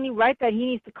he's only right that he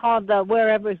needs to call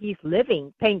wherever he's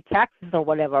living, paying taxes or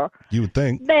whatever. You would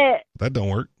think. But that don't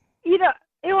work. You know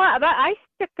what? I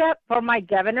stick up for my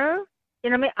governor.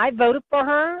 You know what I mean? I voted for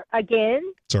her again.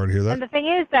 Sorry to hear that. And the thing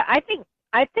is that I think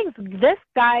this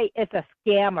guy is a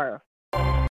scammer.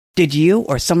 Did you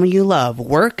or someone you love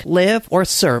work, live, or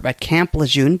serve at Camp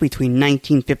Lejeune between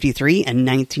 1953 and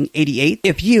 1988?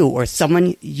 If you or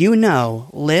someone you know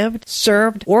lived,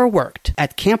 served, or worked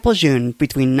at Camp Lejeune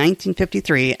between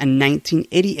 1953 and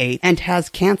 1988 and has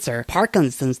cancer,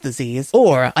 Parkinson's disease,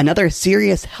 or another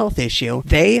serious health issue,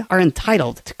 they are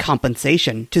entitled to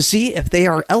compensation. To see if they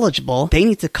are eligible, they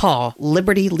need to call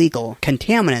Liberty Legal.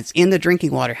 Contaminants in the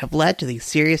drinking water have led to these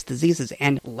serious diseases,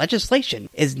 and legislation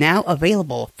is now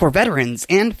available for veterans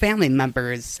and family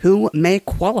members who may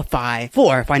qualify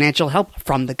for financial help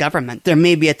from the government. There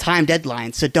may be a time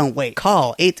deadline, so don't wait.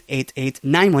 Call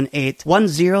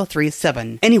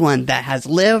 888-918-1037. Anyone that has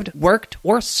lived, worked,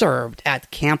 or served at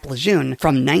Camp Lejeune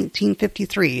from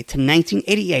 1953 to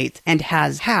 1988 and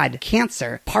has had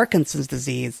cancer, Parkinson's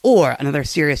disease, or another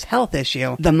serious health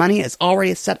issue, the money is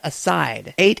already set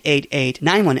aside.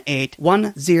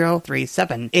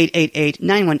 888-918-1037.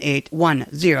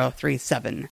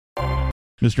 888-918-1037.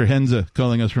 Mr. Henza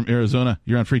calling us from Arizona.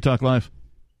 You're on Free Talk Live.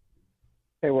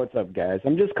 Hey, what's up, guys?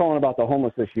 I'm just calling about the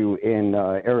homeless issue in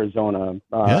Arizona.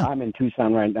 I'm in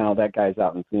Tucson right now. That guy's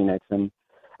out in Phoenix. And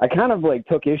I kind of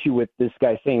took issue with this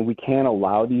guy saying we can't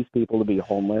allow these people to be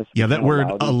homeless. Yeah, that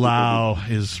word allow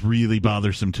is really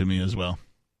bothersome to me as well.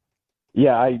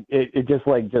 Yeah, it just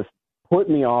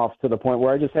put me off to the point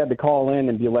where I just had to call in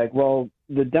and be like, well,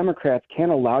 the Democrats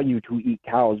can't allow you to eat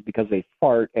cows because they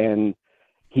fart and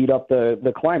heat up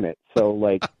the climate. So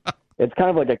it's kind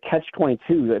of like a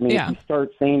catch-22. I mean, if you start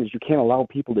saying that you can't allow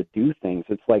people to do things,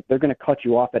 it's like they're going to cut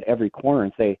you off at every corner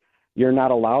and say you're not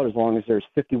allowed as long as there's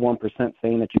 51%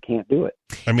 saying that you can't do it.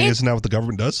 I mean, isn't that what the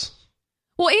government does?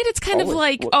 Well, it's kind of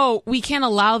like, we can't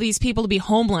allow these people to be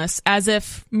homeless, as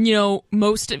if,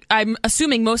 I'm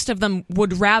assuming most of them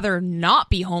would rather not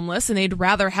be homeless and they'd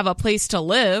rather have a place to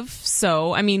live.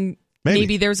 So, I mean,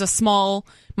 maybe there's a small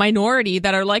minority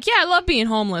that are like, yeah, I love being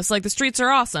homeless. Like, the streets are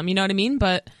awesome. You know what I mean?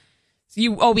 But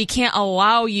we can't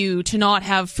allow you to not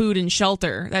have food and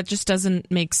shelter. That just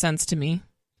doesn't make sense to me.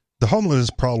 The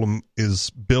homelessness problem is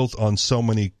built on so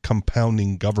many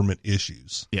compounding government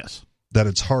issues. Yes. That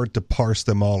it's hard to parse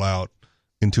them all out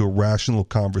into a rational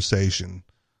conversation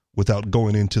without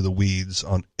going into the weeds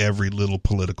on every little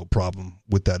political problem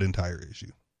with that entire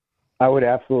issue. I would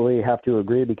absolutely have to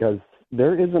agree because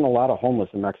there isn't a lot of homeless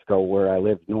in Mexico where I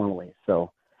live normally.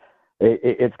 So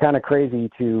it's kind of crazy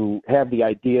to have the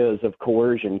ideas of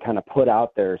coercion kind of put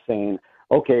out there saying,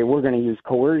 okay, we're going to use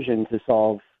coercion to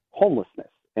solve homelessness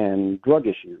and drug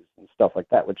issues and stuff like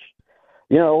that, which,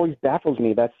 always baffles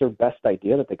me. That's their best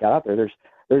idea that they got out there.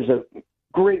 There's a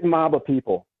great mob of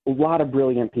people, a lot of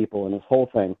brilliant people in this whole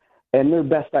thing. And their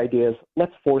best idea is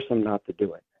let's force them not to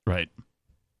do it. Right.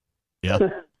 Yeah.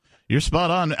 You're spot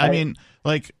on. I mean,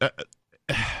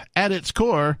 at its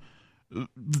core,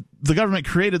 the government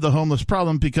created the homeless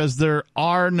problem because there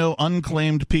are no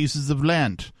unclaimed pieces of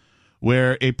land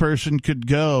where a person could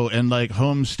go and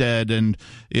homestead and,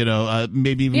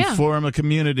 maybe even form a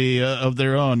community of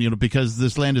their own, because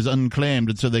this land is unclaimed,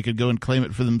 and so they could go and claim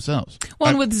it for themselves.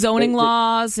 Well, and with zoning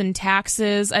laws and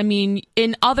taxes, I mean,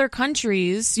 in other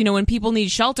countries, when people need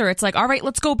shelter, it's like, all right,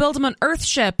 let's go build them an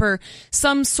earthship or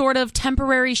some sort of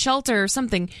temporary shelter or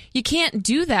something. You can't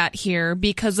do that here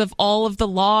because of all of the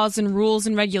laws and rules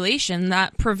and regulation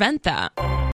that prevent that.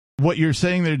 what you're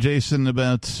saying there, Jason,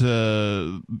 about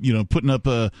putting up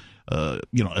an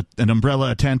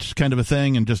umbrella tent kind of a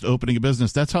thing and just opening a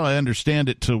business, that's how I understand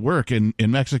it to work in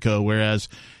Mexico. Whereas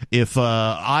if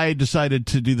I decided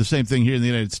to do the same thing here in the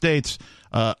United States,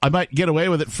 I might get away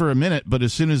with it for a minute, but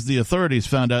as soon as the authorities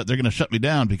found out, they're going to shut me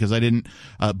down because I didn't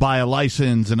buy a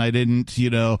license and I didn't,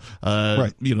 fill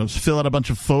out a bunch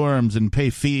of forms and pay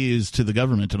fees to the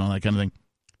government and all that kind of thing.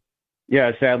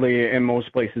 Yeah, sadly, in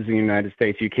most places in the United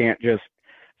States, you can't just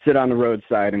sit on the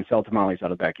roadside and sell tamales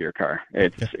out of the back of your car.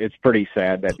 It's pretty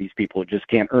sad that these people just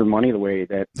can't earn money the way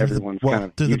that everyone's kind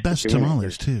of. They're the best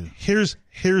tamales too. Here's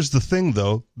the thing,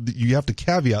 though. You have to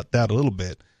caveat that a little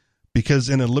bit, because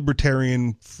in a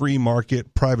libertarian, free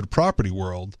market, private property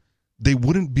world, they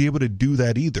wouldn't be able to do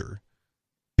that either,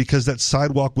 because that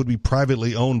sidewalk would be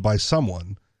privately owned by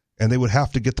someone, and they would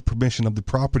have to get the permission of the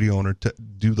property owner to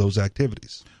do those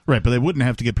activities. Right, but they wouldn't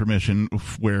have to get permission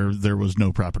where there was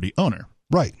no property owner.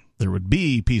 Right. There would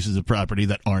be pieces of property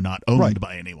that are not owned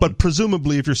by anyone. But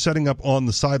presumably, if you're setting up on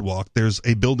the sidewalk, there's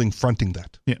a building fronting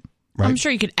that. Yeah. Right? I'm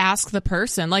sure you could ask the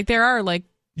person. Like, there are,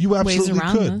 you absolutely ways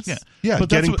around could. this. Yeah, but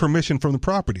getting permission from the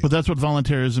property. But that's what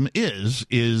voluntarism is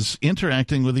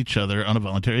interacting with each other on a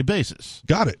voluntary basis.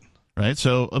 Got it. Right?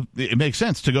 So it makes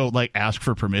sense to go, ask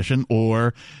for permission,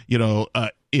 or,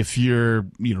 if you're,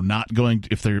 not going,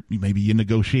 if maybe you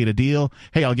negotiate a deal,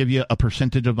 hey, I'll give you a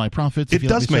percentage of my profits. It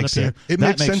does make sense. It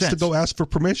makes sense to go ask for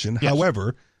permission. Yes.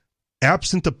 However,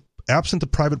 absent the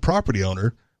private property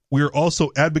owner, we're also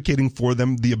advocating for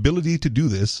them the ability to do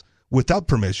this without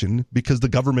permission, because the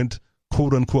government,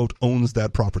 quote unquote, owns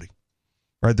that property.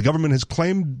 Right? The government has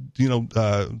claimed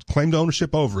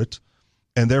ownership over it,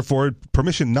 and therefore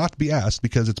permission not be asked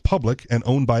because it's public and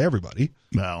owned by everybody.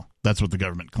 Well, that's what the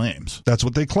government claims. That's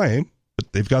what they claim,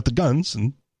 but they've got the guns,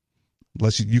 and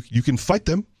unless you can fight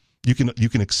them, you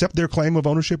can accept their claim of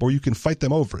ownership, or you can fight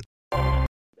them over it.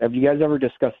 Have you guys ever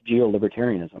discussed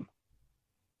geolibertarianism?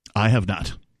 I have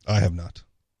not. I have not.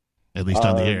 At least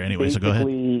on the air, anyway. So go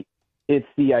ahead. It's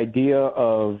the idea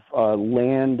of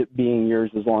land being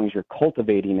yours as long as you're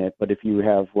cultivating it. But if you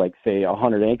have, say,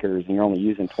 100 acres and you're only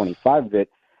using 25 of it,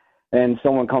 and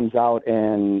someone comes out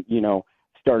and,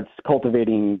 starts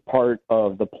cultivating part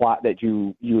of the plot that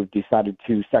you have decided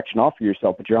to section off for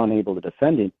yourself, but you're unable to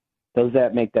defend it, does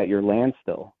that make that your land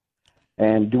still?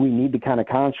 And do we need the kind of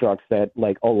constructs that,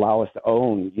 allow us to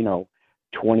own,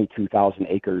 22,000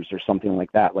 acres or something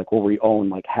like that, where we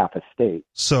own half a state?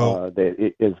 So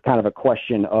it is kind of a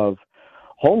question of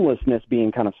homelessness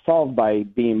being kind of solved by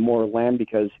being more land,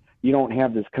 because you don't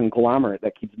have this conglomerate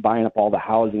that keeps buying up all the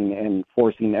housing and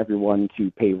forcing everyone to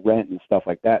pay rent and stuff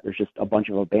like that. There's just a bunch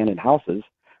of abandoned houses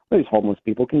where these homeless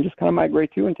people can just kind of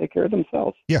migrate to and take care of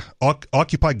themselves. Yeah,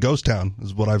 Occupy Ghost Town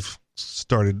is what I've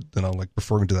started,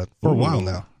 referring to that for a while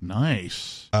now.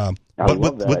 Nice. I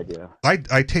love that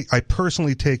idea. I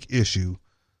personally take issue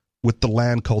with the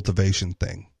land cultivation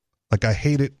thing. I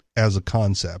hate it as a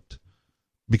concept,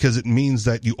 because it means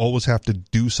that you always have to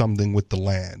do something with the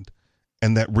land,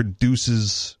 and that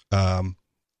reduces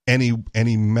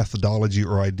any methodology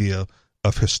or idea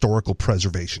of historical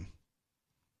preservation.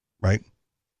 Right?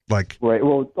 Right.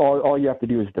 Well, all you have to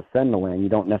do is defend the land. You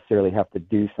don't necessarily have to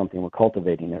do something with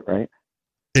cultivating it, right?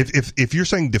 If you're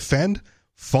saying defend,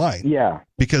 fine. Yeah.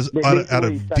 Because at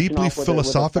a deeply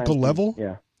philosophical level,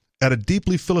 at a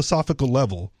deeply philosophical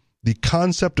level, the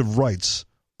concept of rights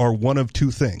are one of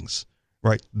two things,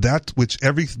 right? That which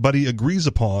everybody agrees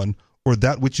upon, or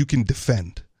that which you can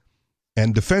defend.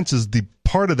 And defense is the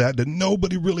part of that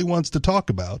nobody really wants to talk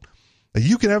about.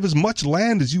 You can have as much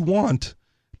land as you want,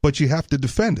 but you have to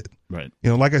defend it. Right.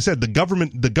 Like I said, the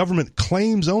government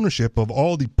claims ownership of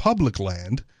all the public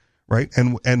land, right?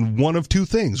 And one of two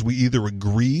things: we either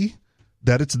agree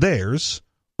that it's theirs,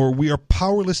 or we are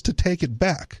powerless to take it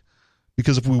back.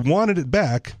 Because if we wanted it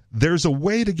back, there's a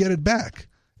way to get it back,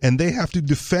 and they have to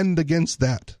defend against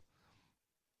that.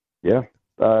 Yeah.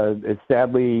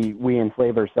 Sadly, we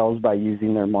enslave ourselves by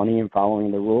using their money and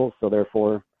following the rules. So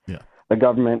therefore, the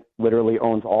government literally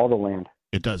owns all the land.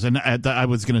 It does. And I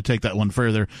was going to take that one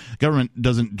further. Government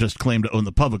doesn't just claim to own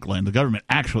the public land. The government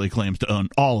actually claims to own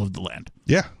all of the land.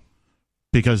 Yeah.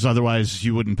 Because otherwise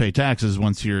you wouldn't pay taxes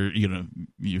once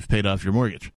you've paid off your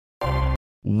mortgage.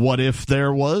 What if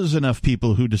there was enough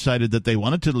people who decided that they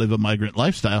wanted to live a migrant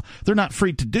lifestyle? They're not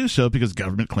free to do so because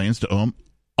government claims to own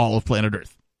all of planet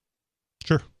Earth.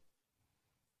 Sure.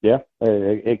 Yeah,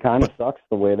 it kind of sucks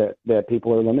the way that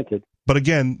people are limited. But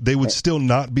again, they would still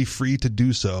not be free to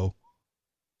do so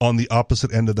on the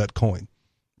opposite end of that coin,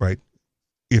 right?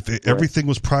 If everything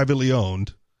was privately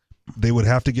owned, they would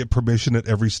have to get permission at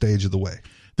every stage of the way.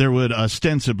 There would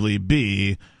ostensibly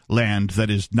be land that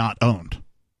is not owned?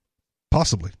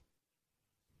 Possibly.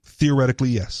 Theoretically,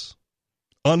 yes.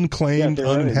 Unclaimed,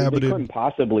 uninhabited. They couldn't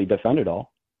possibly defend it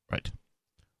all. Right.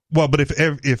 Well, but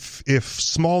if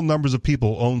small numbers of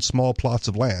people own small plots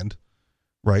of land,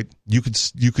 right, you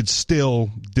could still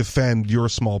defend your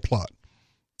small plot.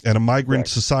 And a migrant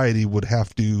society would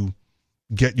have to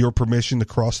get your permission to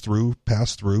cross through,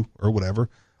 pass through, or whatever,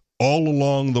 all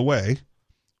along the way.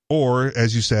 Or,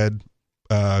 as you said,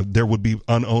 there would be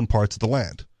unowned parts of the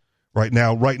land. Right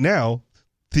now,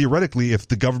 theoretically, if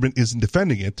the government isn't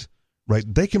defending it, right,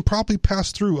 they can probably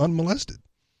pass through unmolested.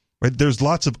 Right? There's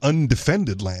lots of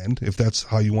undefended land, if that's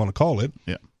how you want to call it.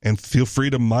 Yeah. And feel free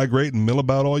to migrate and mill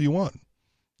about all you want.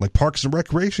 Like Parks and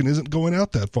Recreation isn't going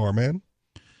out that far, man.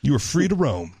 You are free to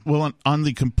roam. Well, on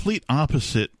the complete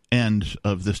opposite end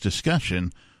of this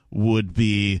discussion would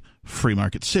be free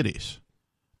market cities,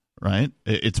 right?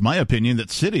 It's my opinion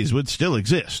that cities would still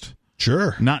exist.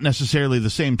 Sure. Not necessarily the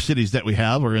same cities that we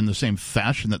have or in the same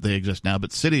fashion that they exist now,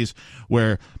 but cities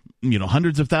where, you know,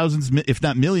 hundreds of thousands, if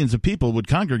not millions of people would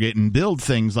congregate and build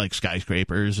things like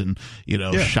skyscrapers and, you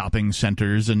know, shopping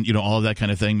centers and, you know, all of that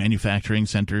kind of thing, manufacturing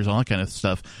centers, all that kind of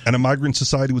stuff. And a migrant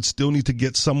society would still need to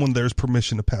get someone there's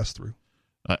permission to pass through.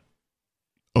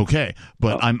 Okay,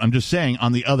 but I'm just saying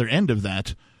on the other end of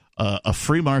that, a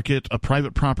free market, a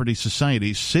private property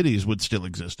society, cities would still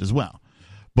exist as well.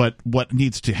 But what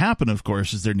needs to happen, of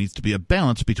course, is there needs to be a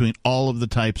balance between all of the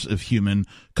types of human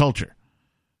culture.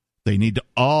 They need to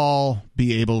all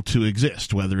be able to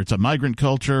exist, whether it's a migrant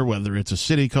culture, whether it's a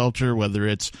city culture, whether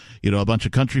it's, you know, a bunch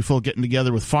of country folk getting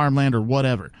together with farmland or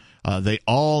whatever. They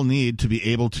all need to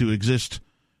be able to exist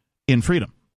in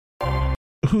freedom.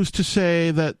 Who's to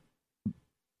say that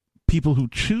people who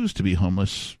choose to be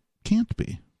homeless can't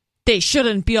be? They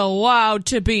shouldn't be allowed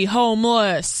to be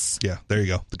homeless. Yeah, there you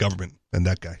go. The government and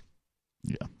that guy.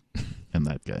 Yeah, and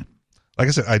that guy. Like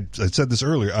I said, I said this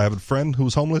earlier. I have a friend who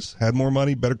was homeless, had more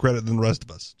money, better credit than the rest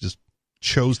of us. Just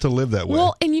chose to live that way.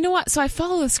 Well, and you know what? So I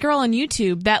follow this girl on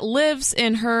YouTube that lives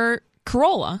in her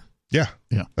Corolla. Yeah.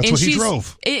 That's what he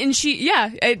drove. And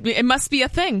it must be a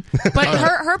thing. But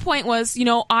her point was, you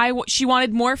know, she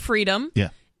wanted more freedom. Yeah.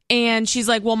 And she's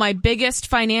like, well, my biggest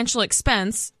financial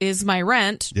expense is my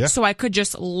rent, so I could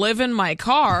just live in my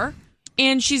car.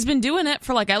 And she's been doing it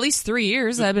for like at least 3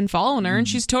 years. I've been following her, and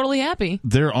she's totally happy.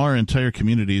 There are entire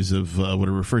communities of what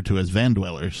are referred to as van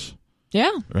dwellers.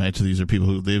 Yeah. Right? So these are people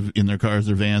who live in their cars,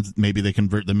 their vans. Maybe they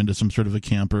convert them into some sort of a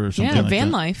camper or something like that. Yeah,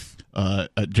 van life.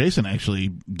 Jason actually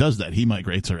does that. He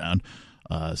migrates around.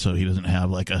 So he doesn't have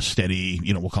like a steady,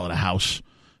 you know, we'll call it a house.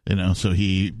 You know, so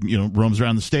he, you know, roams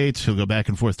around the States. He'll go back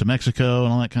and forth to Mexico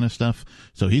and all that kind of stuff.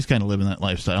 So he's kind of living that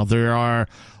lifestyle. There are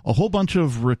a whole bunch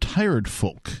of retired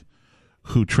folk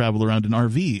who travel around in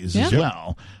RVs as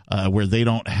well, where they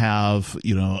don't have,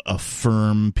 you know, a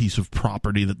firm piece of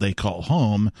property that they call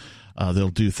home. They'll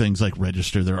do things like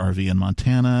register their RV in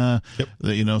Montana,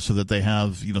 you know, so that they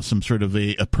have, you know, some sort of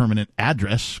a permanent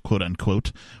address, quote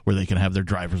unquote, where they can have their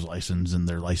driver's license and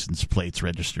their license plates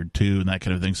registered too, and that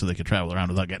kind of thing, so they can travel around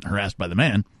without getting harassed by the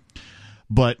man.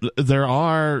 But there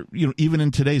are, you know, even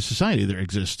in today's society, there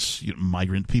exists, you know,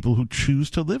 migrant people who choose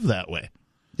to live that way.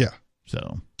 Yeah.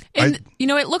 So. And, you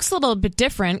know, it looks a little bit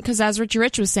different because, as Richie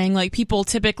Rich was saying, like, people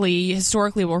typically,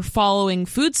 historically, were following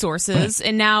food sources,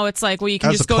 and now it's like, well, you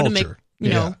can just go to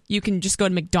you can just go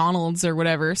to McDonald's or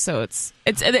whatever. So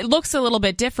it looks a little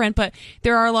bit different, but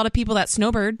there are a lot of people that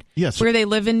snowbird, where they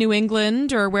live in New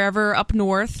England or wherever up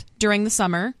north during the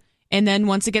summer, and then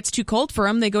once it gets too cold for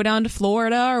them, they go down to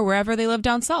Florida or wherever they live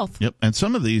down south. Yep, and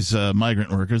some of these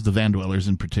migrant workers, the van dwellers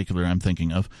in particular, I'm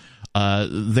thinking of,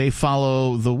 they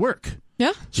follow the work.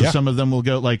 Yeah. So some of them will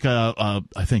go, like, I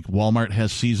think Walmart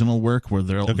has seasonal work where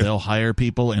they'll hire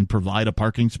people and provide a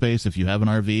parking space if you have an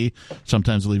RV.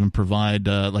 Sometimes they'll even provide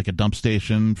like a dump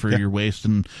station for your waste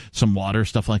and some water,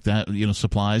 stuff like that, you know,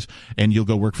 supplies. And you'll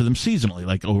go work for them seasonally,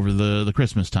 like over the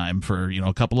Christmas time for, you know,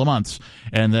 a couple of months.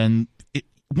 And then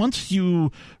once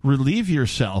you relieve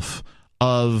yourself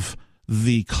of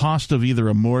the cost of either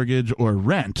a mortgage or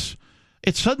rent,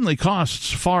 it suddenly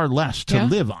costs far less to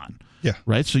live on. Yeah.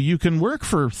 Right. So you can work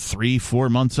for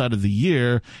 3-4 months out of the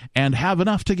year and have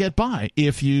enough to get by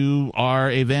if you are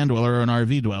a van dweller or an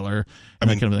RV dweller and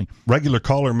that kind of thing. Regular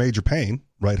caller Major Payne,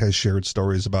 right, has shared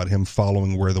stories about him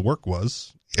following where the work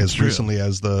was as recently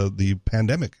as the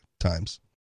pandemic times.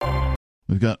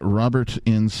 We've got Robert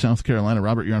in South Carolina.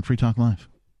 Robert, you're on Free Talk Live.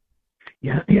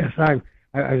 Yes. I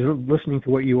was listening to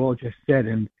what you all just said,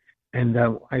 and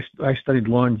I studied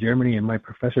law in Germany, and my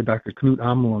professor, Dr. Knut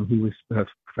Amelung, he was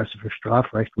professor for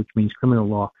Strafrecht, which means criminal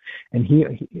law, and he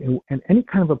and any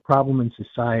kind of a problem in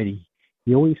society, he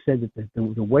he always said that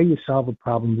the way you solve a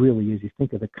problem really is you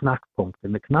think of the Knackpunkt,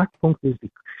 and the Knackpunkt is the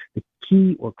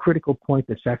key or critical point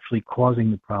that's actually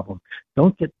causing the problem.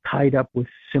 Don't get tied up with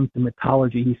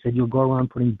symptomatology. He said you'll go around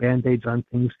putting Band-Aids on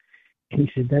things, and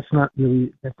he said that's not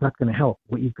going to help.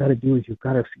 What you've got to do is you've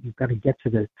got to get to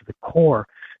the core,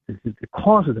 the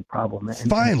cause of the problem. And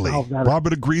finally,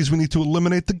 Robert agrees we need to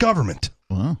eliminate the government.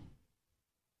 Wow.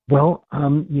 Well,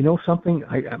 you know something?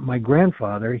 My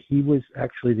grandfather, he was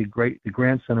actually the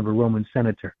grandson of a Roman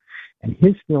senator, and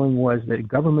his feeling was that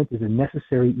government is a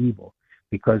necessary evil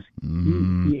because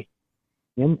he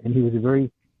was a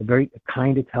very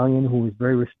kind Italian who was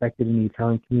very respected in the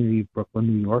Italian community of Brooklyn,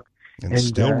 New York. And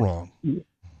still wrong.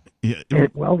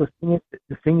 Well, the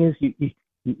thing is,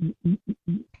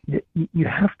 you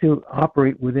have to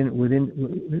operate within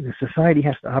the society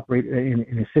has to operate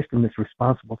in a system that's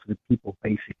responsible to the people,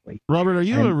 basically. Robert, are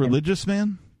you a religious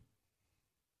man?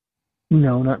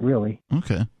 No, not really.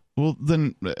 Okay. Well,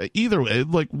 then either way,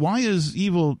 like, why is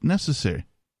evil necessary?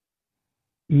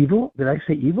 Evil? Did I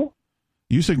say evil?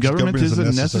 You said government is a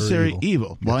necessary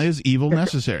evil. Why is evil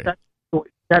necessary?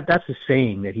 That's a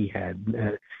saying that he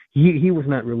had. He was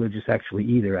not religious actually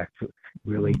either. Actually,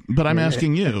 really. But I'm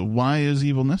asking you, why is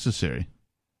evil necessary?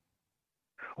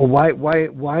 Well,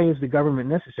 why is the government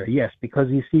necessary? Yes, because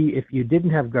you see, if you didn't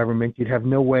have government, you'd have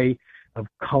no way of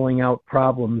culling out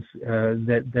problems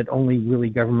that only really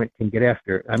government can get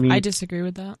after. I mean, I disagree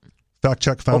with that. Fact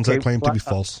check found that claim to be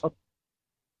false.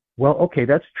 Well, okay,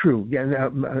 that's true. Yeah,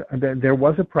 there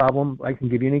was a problem. I can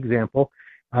give you an example.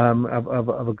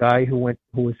 Of a guy who it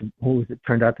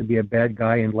turned out to be a bad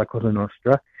guy in La Cosa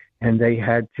Nostra, and they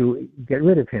had to get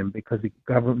rid of him because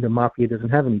the mafia doesn't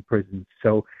have any prisons.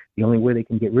 So the only way they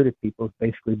can get rid of people is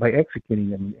basically by executing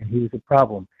them, and he was a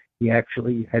problem. He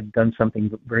actually had done something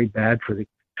very bad to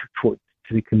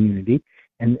the community,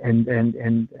 and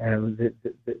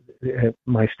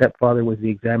my stepfather was the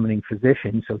examining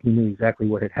physician, so he knew exactly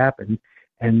what had happened.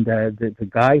 And the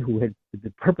guy who had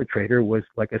the perpetrator was,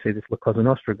 like I say, this La Cosa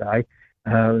Nostra guy,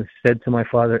 said to my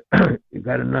father, "You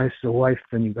got a nicer wife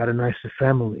and you got a nicer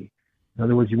family." In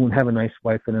other words, you won't have a nice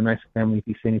wife and a nice family if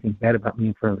you say anything bad about me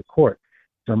in front of the court.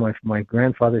 So my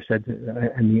grandfather said,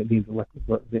 and the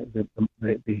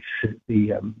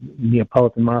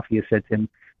Neapolitan mafia said to him,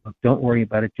 "Look, don't worry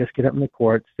about it. Just get up in the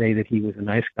court, say that he was a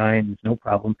nice guy and there's no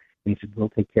problem." And he said, "We'll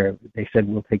take care of it." They said,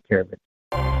 "We'll take care of it."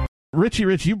 Richie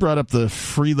Rich, you brought up the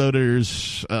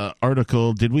freeloaders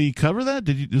article. Did we cover that?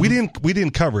 We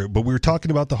didn't cover it, but we were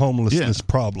talking about the homelessness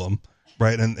problem,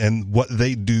 right? And what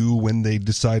they do when they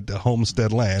decide to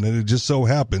homestead land. And it just so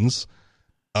happens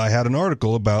I had an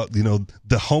article about,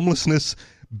 the homelessness,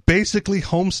 basically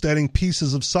homesteading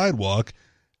pieces of sidewalk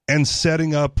and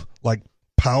setting up like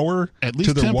power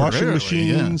to their washing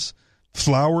machines,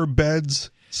 flower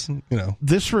beds.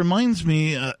 This reminds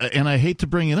me, and I hate to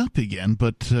bring it up again,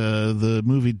 but the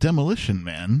movie Demolition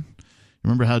Man.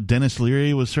 Remember how Dennis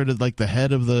Leary was sort of like the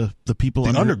head of the people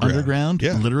underground,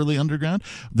 literally underground?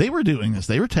 They were doing this.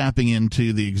 They were tapping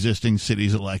into the existing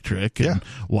city's electric and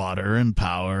water and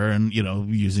power and,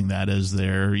 using that as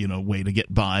their, way to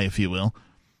get by, if you will.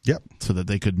 Yep. So that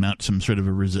they could mount some sort of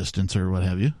a resistance or what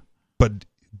have you. But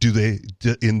do they,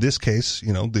 in this case,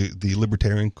 the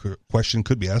libertarian question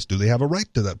could be asked, do they have a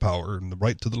right to that power and the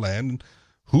right to the land? And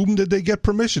whom did they get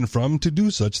permission from to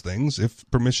do such things if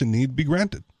permission need be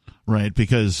granted? Right,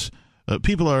 because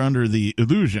people are under the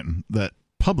illusion that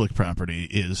public property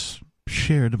is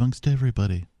shared amongst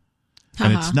everybody.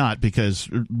 And it's not, because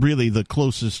really the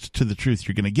closest to the truth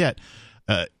you're going to get,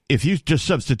 if you just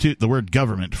substitute the word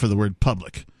government for the word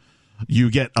public,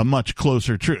 you get a much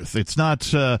closer truth. It's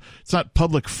not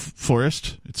public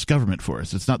forest, it's government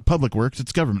forest. It's not public works,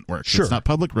 it's government works. Sure. It's not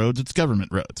public roads, it's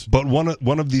government roads. But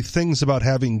one of the things about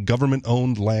having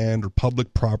government-owned land or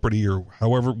public property or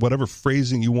whatever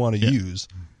phrasing you want to use,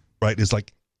 right, is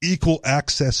like equal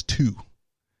access to,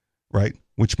 right?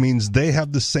 Which means they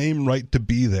have the same right to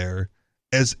be there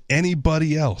as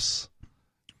anybody else.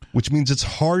 Which means it's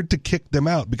hard to kick them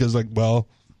out because,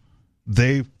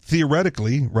 they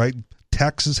theoretically, right,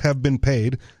 taxes have been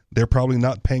paid. They're probably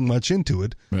not paying much into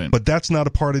it, but that's not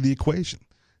a part of the equation.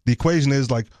 The equation is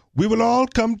we will all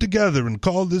come together and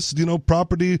call this,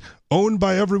 property owned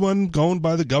by everyone, owned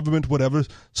by the government, whatever,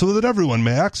 so that everyone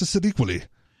may access it equally.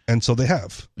 And so they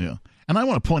have. Yeah. And I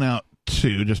want to point out,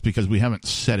 too, just because we haven't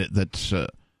said it, that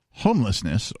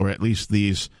homelessness, or at least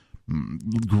these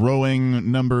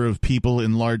growing number of people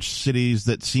in large cities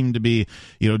that seem to be,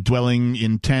 dwelling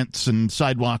in tents and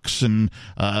sidewalks and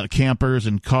campers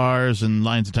and cars and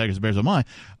lions and tigers and bears,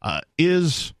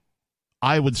 is,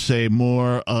 I would say,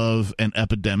 more of an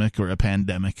epidemic or a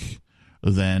pandemic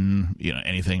than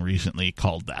anything recently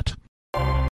called that.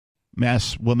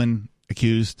 Mass woman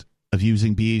accused of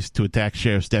using bees to attack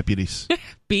sheriff's deputies.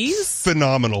 Bees?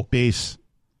 Phenomenal. Bees.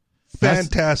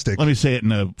 Fantastic. Let me say it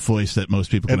in a voice that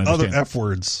most people can and understand. Other F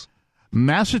words.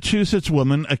 Massachusetts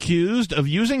woman accused of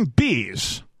using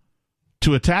bees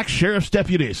to attack sheriff's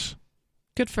deputies.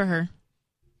 Good for her.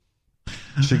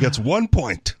 She gets 1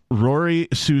 point. Rory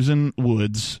Susan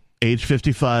Woods, age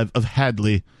 55, of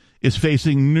Hadley, is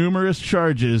facing numerous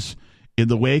charges in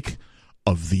the wake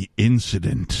of the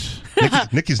incident.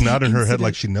 Nikki's nodding her head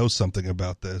like she knows something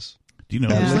about this. Do you know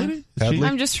this lady? Hadley?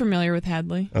 I'm just familiar with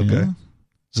Hadley. Okay. Yeah.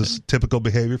 Is this typical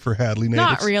behavior for Hadley natives?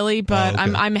 Not really, but Oh,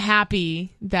 okay. I'm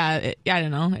happy that I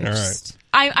don't know. It's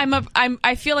All just,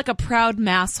 I feel like a proud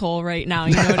masshole right now.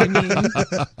 You know what I mean?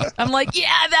 I'm like,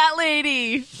 yeah, that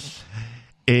lady.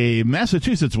 A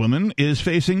Massachusetts woman is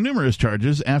facing numerous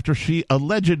charges after she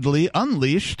allegedly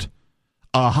unleashed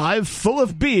a hive full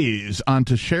of bees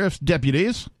onto sheriff's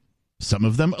deputies, some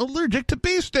of them allergic to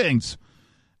bee stings,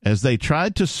 as they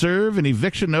tried to serve an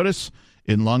eviction notice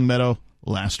in Longmeadow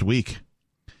last week.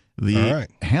 The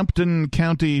Hampton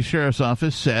County Sheriff's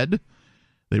Office said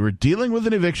they were dealing with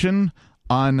an eviction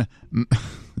on,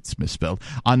 it's misspelled,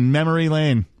 on Memory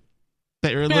Lane.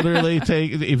 They were literally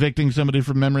evicting somebody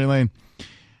from Memory Lane.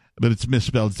 But it's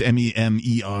misspelled. It's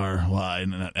M-E-M-E-R-Y,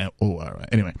 not O-R-Y.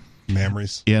 Anyway.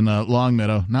 Memories. In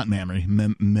Longmeadow. Not memory.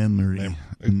 Memory.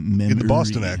 In the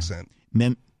Boston accent.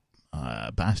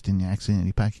 Boston accent.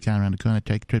 You park your car around the corner,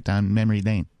 take a trip down Memory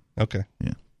Lane. Okay.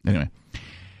 Yeah. Anyway.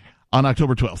 On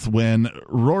October 12th, when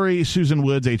Rory Susan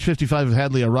Woods, age 55 of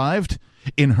Hadley, arrived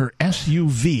in her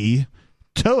SUV,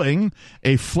 towing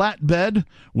a flatbed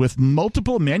with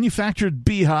multiple manufactured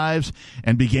beehives,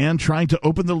 and began trying to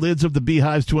open the lids of the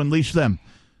beehives to unleash them.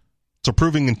 So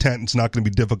proving intent is not going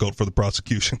to be difficult for the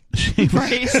prosecution.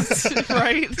 Right.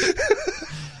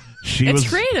 It's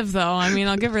creative, though. I mean,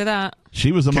 I'll give her that.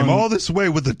 She was among... Came all this way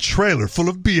with a trailer full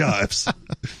of beehives.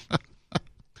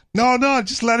 No,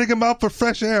 just letting him out for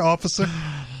fresh air, officer.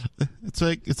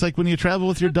 It's like when you travel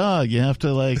with your dog, you have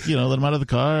to let him out of the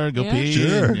car, go pee,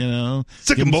 sure. Give him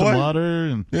some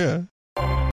water,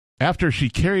 and After she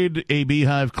carried a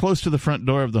beehive close to the front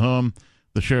door of the home,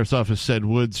 the sheriff's office said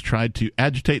Woods tried to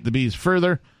agitate the bees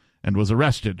further and was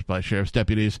arrested by sheriff's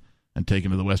deputies and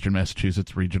taken to the Western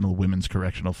Massachusetts Regional Women's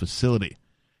Correctional Facility.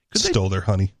 Stole their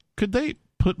honey. Could they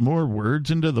put more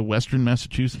words into the Western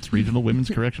Massachusetts Regional Women's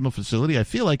Correctional Facility? I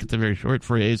feel like it's a very short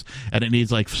phrase, and it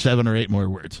needs like 7 or 8 more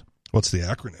words. What's the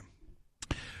acronym?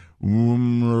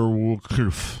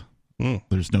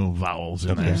 There's no vowels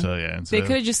in there, so yeah. They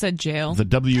could have just said jail. The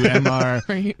WMR,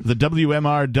 Right. the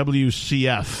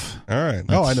WMRWCF. All right.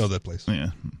 I know that place.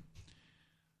 Yeah.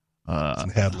 It's in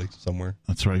Hadley somewhere.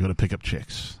 That's where I go to pick up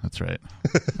chicks. That's right.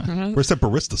 Where's that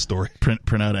barista story?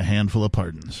 Print out a handful of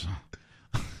pardons.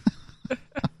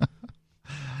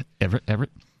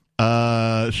 Everett.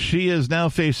 She is now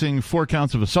facing 4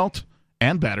 counts of assault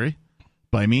and battery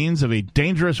by means of a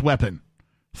dangerous weapon,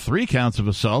 3 counts of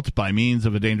assault by means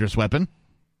of a dangerous weapon,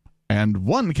 and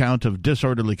 1 count of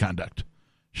disorderly conduct.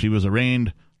 She was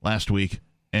arraigned last week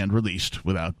and released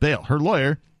without bail. Her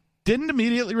lawyer didn't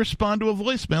immediately respond to a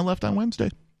voicemail left on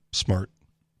Wednesday. Smart.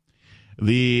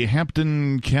 The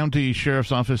Hampton County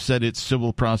Sheriff's Office said its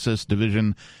civil process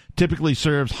division typically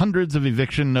serves hundreds of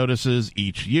eviction notices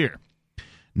each year.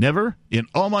 Never, in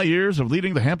all my years of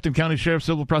leading the Hampton County Sheriff's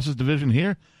Civil Process Division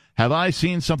here, have I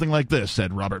seen something like this,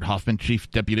 said Robert Hoffman, Chief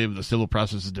Deputy of the Civil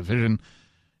Process Division,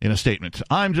 in a statement.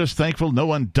 I'm just thankful no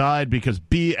one died because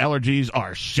bee allergies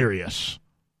are serious.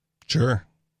 Sure.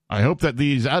 I hope that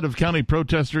these out-of-county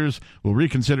protesters will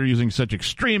reconsider using such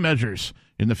extreme measures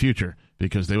in the future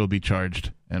because they will be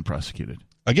charged and prosecuted.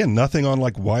 Again, nothing on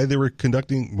why they were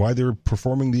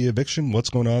performing the eviction, what's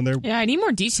going on there. Yeah, I need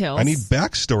more details. I need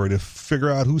backstory to figure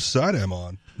out whose side I'm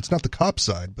on. It's not the cop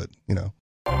side, but,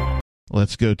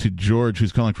 Let's go to George,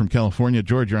 who's calling from California.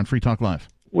 George, you're on Free Talk Live.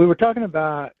 We were talking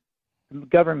about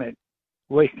government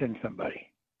wasting somebody,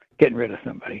 getting rid of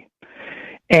somebody.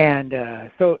 And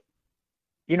so,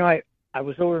 I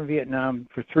was over in Vietnam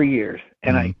for 3 years,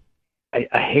 and I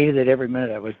hated it every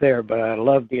minute I was there, but I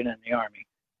loved being in the Army.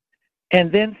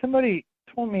 And then somebody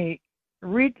told me,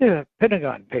 read the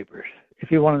Pentagon Papers if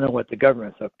you want to know what the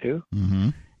government's up to.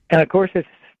 Mm-hmm. And, of course,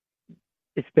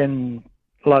 it's been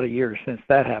a lot of years since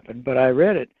that happened, but I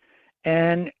read it.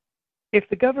 And if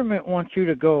the government wants you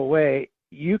to go away,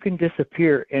 you can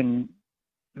disappear in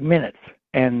minutes,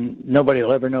 and nobody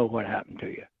will ever know what happened to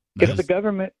you. If the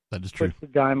government puts the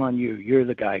dime on you, you're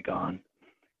the guy gone.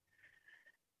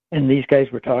 And these guys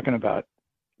were talking about,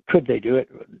 could they do it?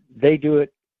 They do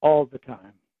it all the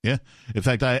time. Yeah. In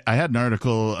fact, I had an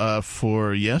article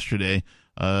for yesterday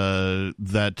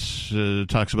that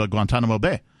talks about Guantanamo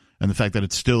Bay and the fact that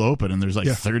it's still open, and there's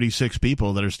 36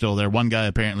 people that are still there. One guy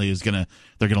apparently they're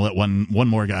going to let one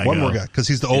more guy go. One more guy, because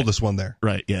he's the oldest one there.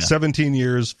 Right, yeah. 17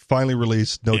 years, finally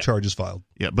released, no charges filed.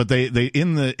 Yeah, but they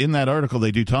in that article,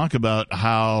 they do talk about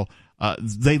how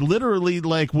they literally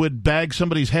would bag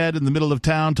somebody's head in the middle of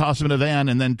town, toss him in a van,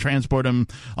 and then transport him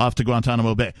off to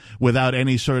Guantanamo Bay without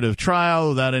any sort of trial,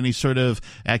 without any sort of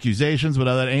accusations,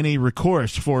 without any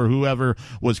recourse for whoever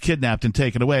was kidnapped and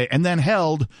taken away, and then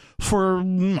held for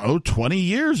 20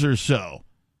 years or so.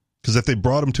 Because if they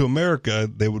brought him to America,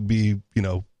 they would be,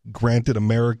 granted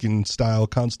American-style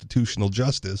constitutional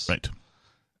justice. Right.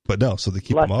 But no, so they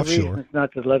keep them offshore. Reasons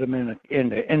not to let them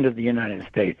into the United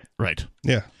States. Right.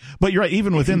 Yeah. But you're right.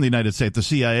 Even within the United States, the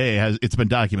CIA it's been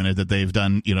documented that they've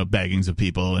done baggings of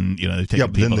people, and they've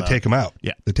taken but then they take them out.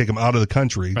 Yeah. They take them out of the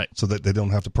country, right, so that they don't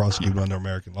have to prosecute under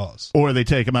American laws. Or they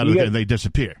take them out of the country and they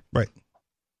disappear. Right.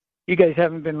 You guys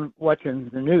haven't been watching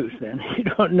the news, then. You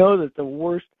don't know that the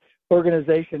worst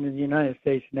organization in the United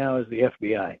States now is the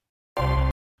FBI.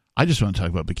 I just want to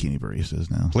talk about bikini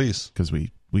baristas now. Please. Because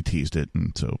we teased it,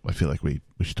 and so I feel like we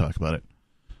should talk about it.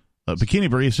 Bikini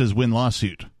baristas win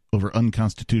lawsuit over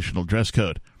unconstitutional dress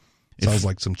code. Sounds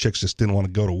like some chicks just didn't want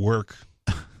to go to work.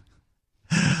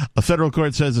 A federal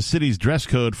court says the city's dress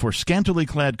code for scantily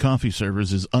clad coffee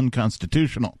servers is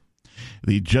unconstitutional.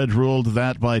 The judge ruled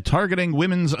that by targeting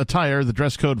women's attire, the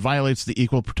dress code violates the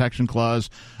Equal Protection Clause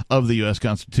of the U.S.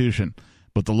 Constitution.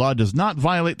 But the law does not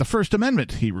violate the First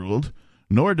Amendment, he ruled,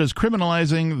 nor does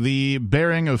criminalizing the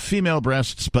baring of female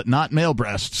breasts but not male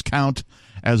breasts count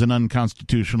as an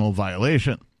unconstitutional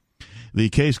violation. The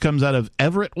case comes out of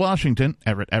Everett, Washington,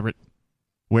 Everett,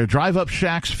 where drive-up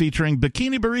shacks featuring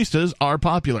bikini baristas are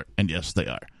popular. And yes, they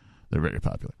are. They're very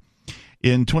popular.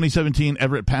 In 2017,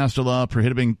 Everett passed a law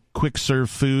prohibiting quick-serve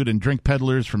food and drink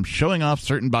peddlers from showing off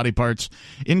certain body parts,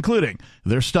 including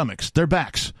their stomachs, their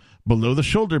backs, below the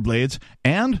shoulder blades,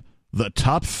 and the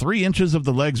top 3 inches of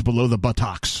the legs below the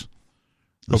buttocks.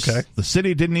 Okay. The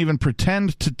city didn't even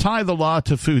pretend to tie the law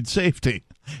to food safety,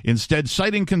 instead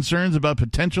citing concerns about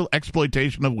potential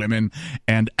exploitation of women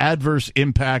and adverse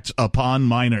impacts upon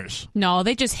minors. No,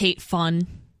 they just hate fun.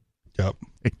 Yep.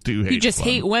 They do hate You just fun.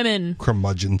 hate women.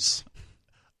 Curmudgeons.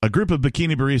 A group of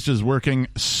bikini baristas working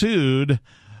sued,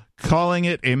 calling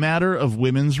it a matter of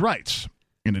women's rights.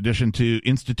 In addition to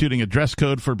instituting a dress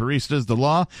code for baristas, the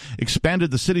law expanded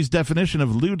the city's definition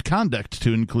of lewd conduct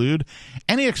to include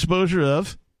any exposure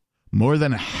of more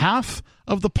than half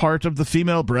of the part of the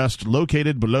female breast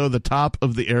located below the top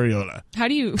of the areola. How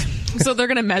do you... So they're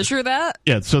going to measure that?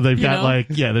 Yeah, so they've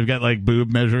got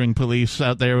boob measuring police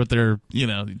out there with their,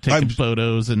 taking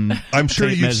photos and I'm sure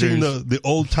tape you've seen measures. the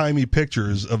old-timey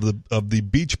pictures of the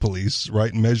beach police,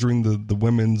 right, measuring the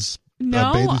women's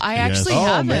No, bathing. I actually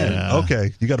haven't. Man. Yeah.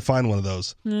 Okay, you got to find one of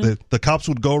those. The cops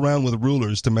would go around with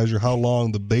rulers to measure how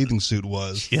long the bathing suit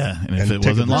was. Yeah, and if it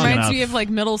take wasn't a long Reminds enough. me of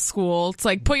middle school. It's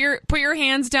like put your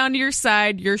hands down to your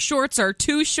side. Your shorts are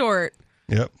too short.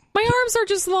 Yep. My arms are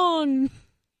just long.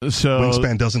 So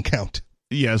Wingspan doesn't count.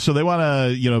 Yeah, so they want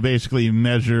to, basically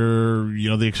measure,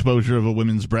 the exposure of a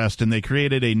woman's breast, and they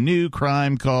created a new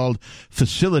crime called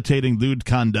facilitating lewd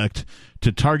conduct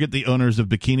to target the owners of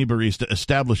bikini barista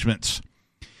establishments.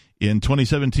 In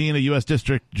 2017, a U.S.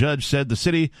 district judge said the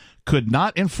city could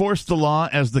not enforce the law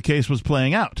as the case was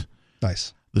playing out.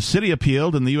 Nice. The city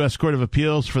appealed, and the U.S. Court of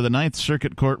Appeals for the Ninth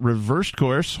Circuit Court reversed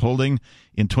course, holding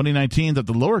in 2019 that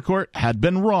the lower court had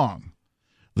been wrong.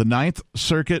 The Ninth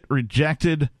Circuit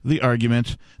rejected the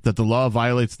argument that the law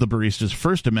violates the barista's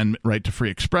First Amendment right to free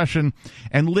expression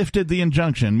and lifted the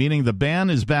injunction, meaning the ban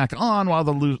is back on while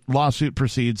the lawsuit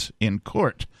proceeds in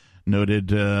court, noted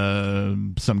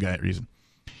some guy at Reason.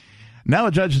 Now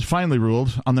a judge has finally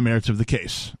ruled on the merits of the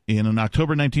case. In an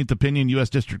October 19th opinion, U.S.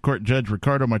 District Court Judge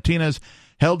Ricardo Martinez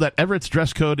held that Everett's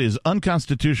dress code is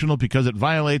unconstitutional because it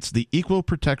violates the Equal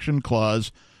Protection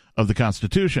Clause of the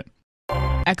Constitution.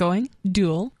 Echoing,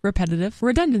 dual, repetitive,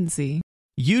 redundancy.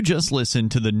 You just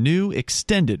listened to the new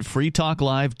extended Free Talk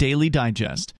Live Daily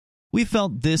Digest. We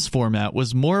felt this format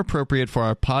was more appropriate for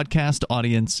our podcast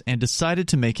audience and decided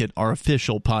to make it our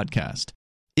official podcast.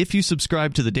 If you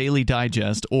subscribe to the Daily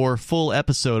Digest or full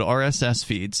episode RSS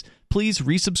feeds, please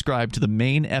resubscribe to the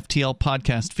main FTL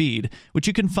podcast feed, which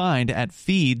you can find at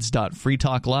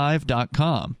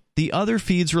feeds.freetalklive.com. The other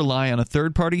feeds rely on a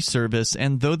third-party service,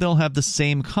 and though they'll have the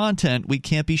same content, we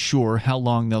can't be sure how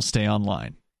long they'll stay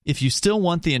online. If you still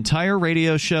want the entire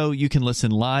radio show, you can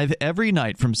listen live every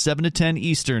night from 7 to 10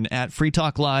 Eastern at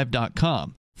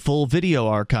freetalklive.com. Full video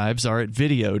archives are at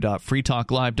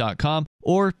video.freetalklive.com,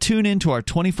 or tune in to our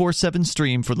 24/7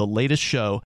 stream for the latest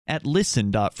show at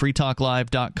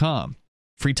listen.freetalklive.com.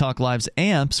 Free Talk Live's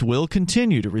amps will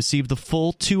continue to receive the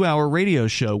full 2-hour radio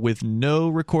show with no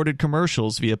recorded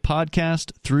commercials via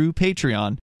podcast through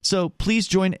Patreon, so please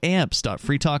join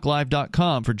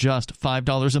amps.freetalklive.com for just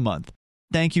 $5 a month.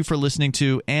 Thank you for listening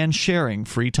to and sharing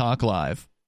Free Talk Live.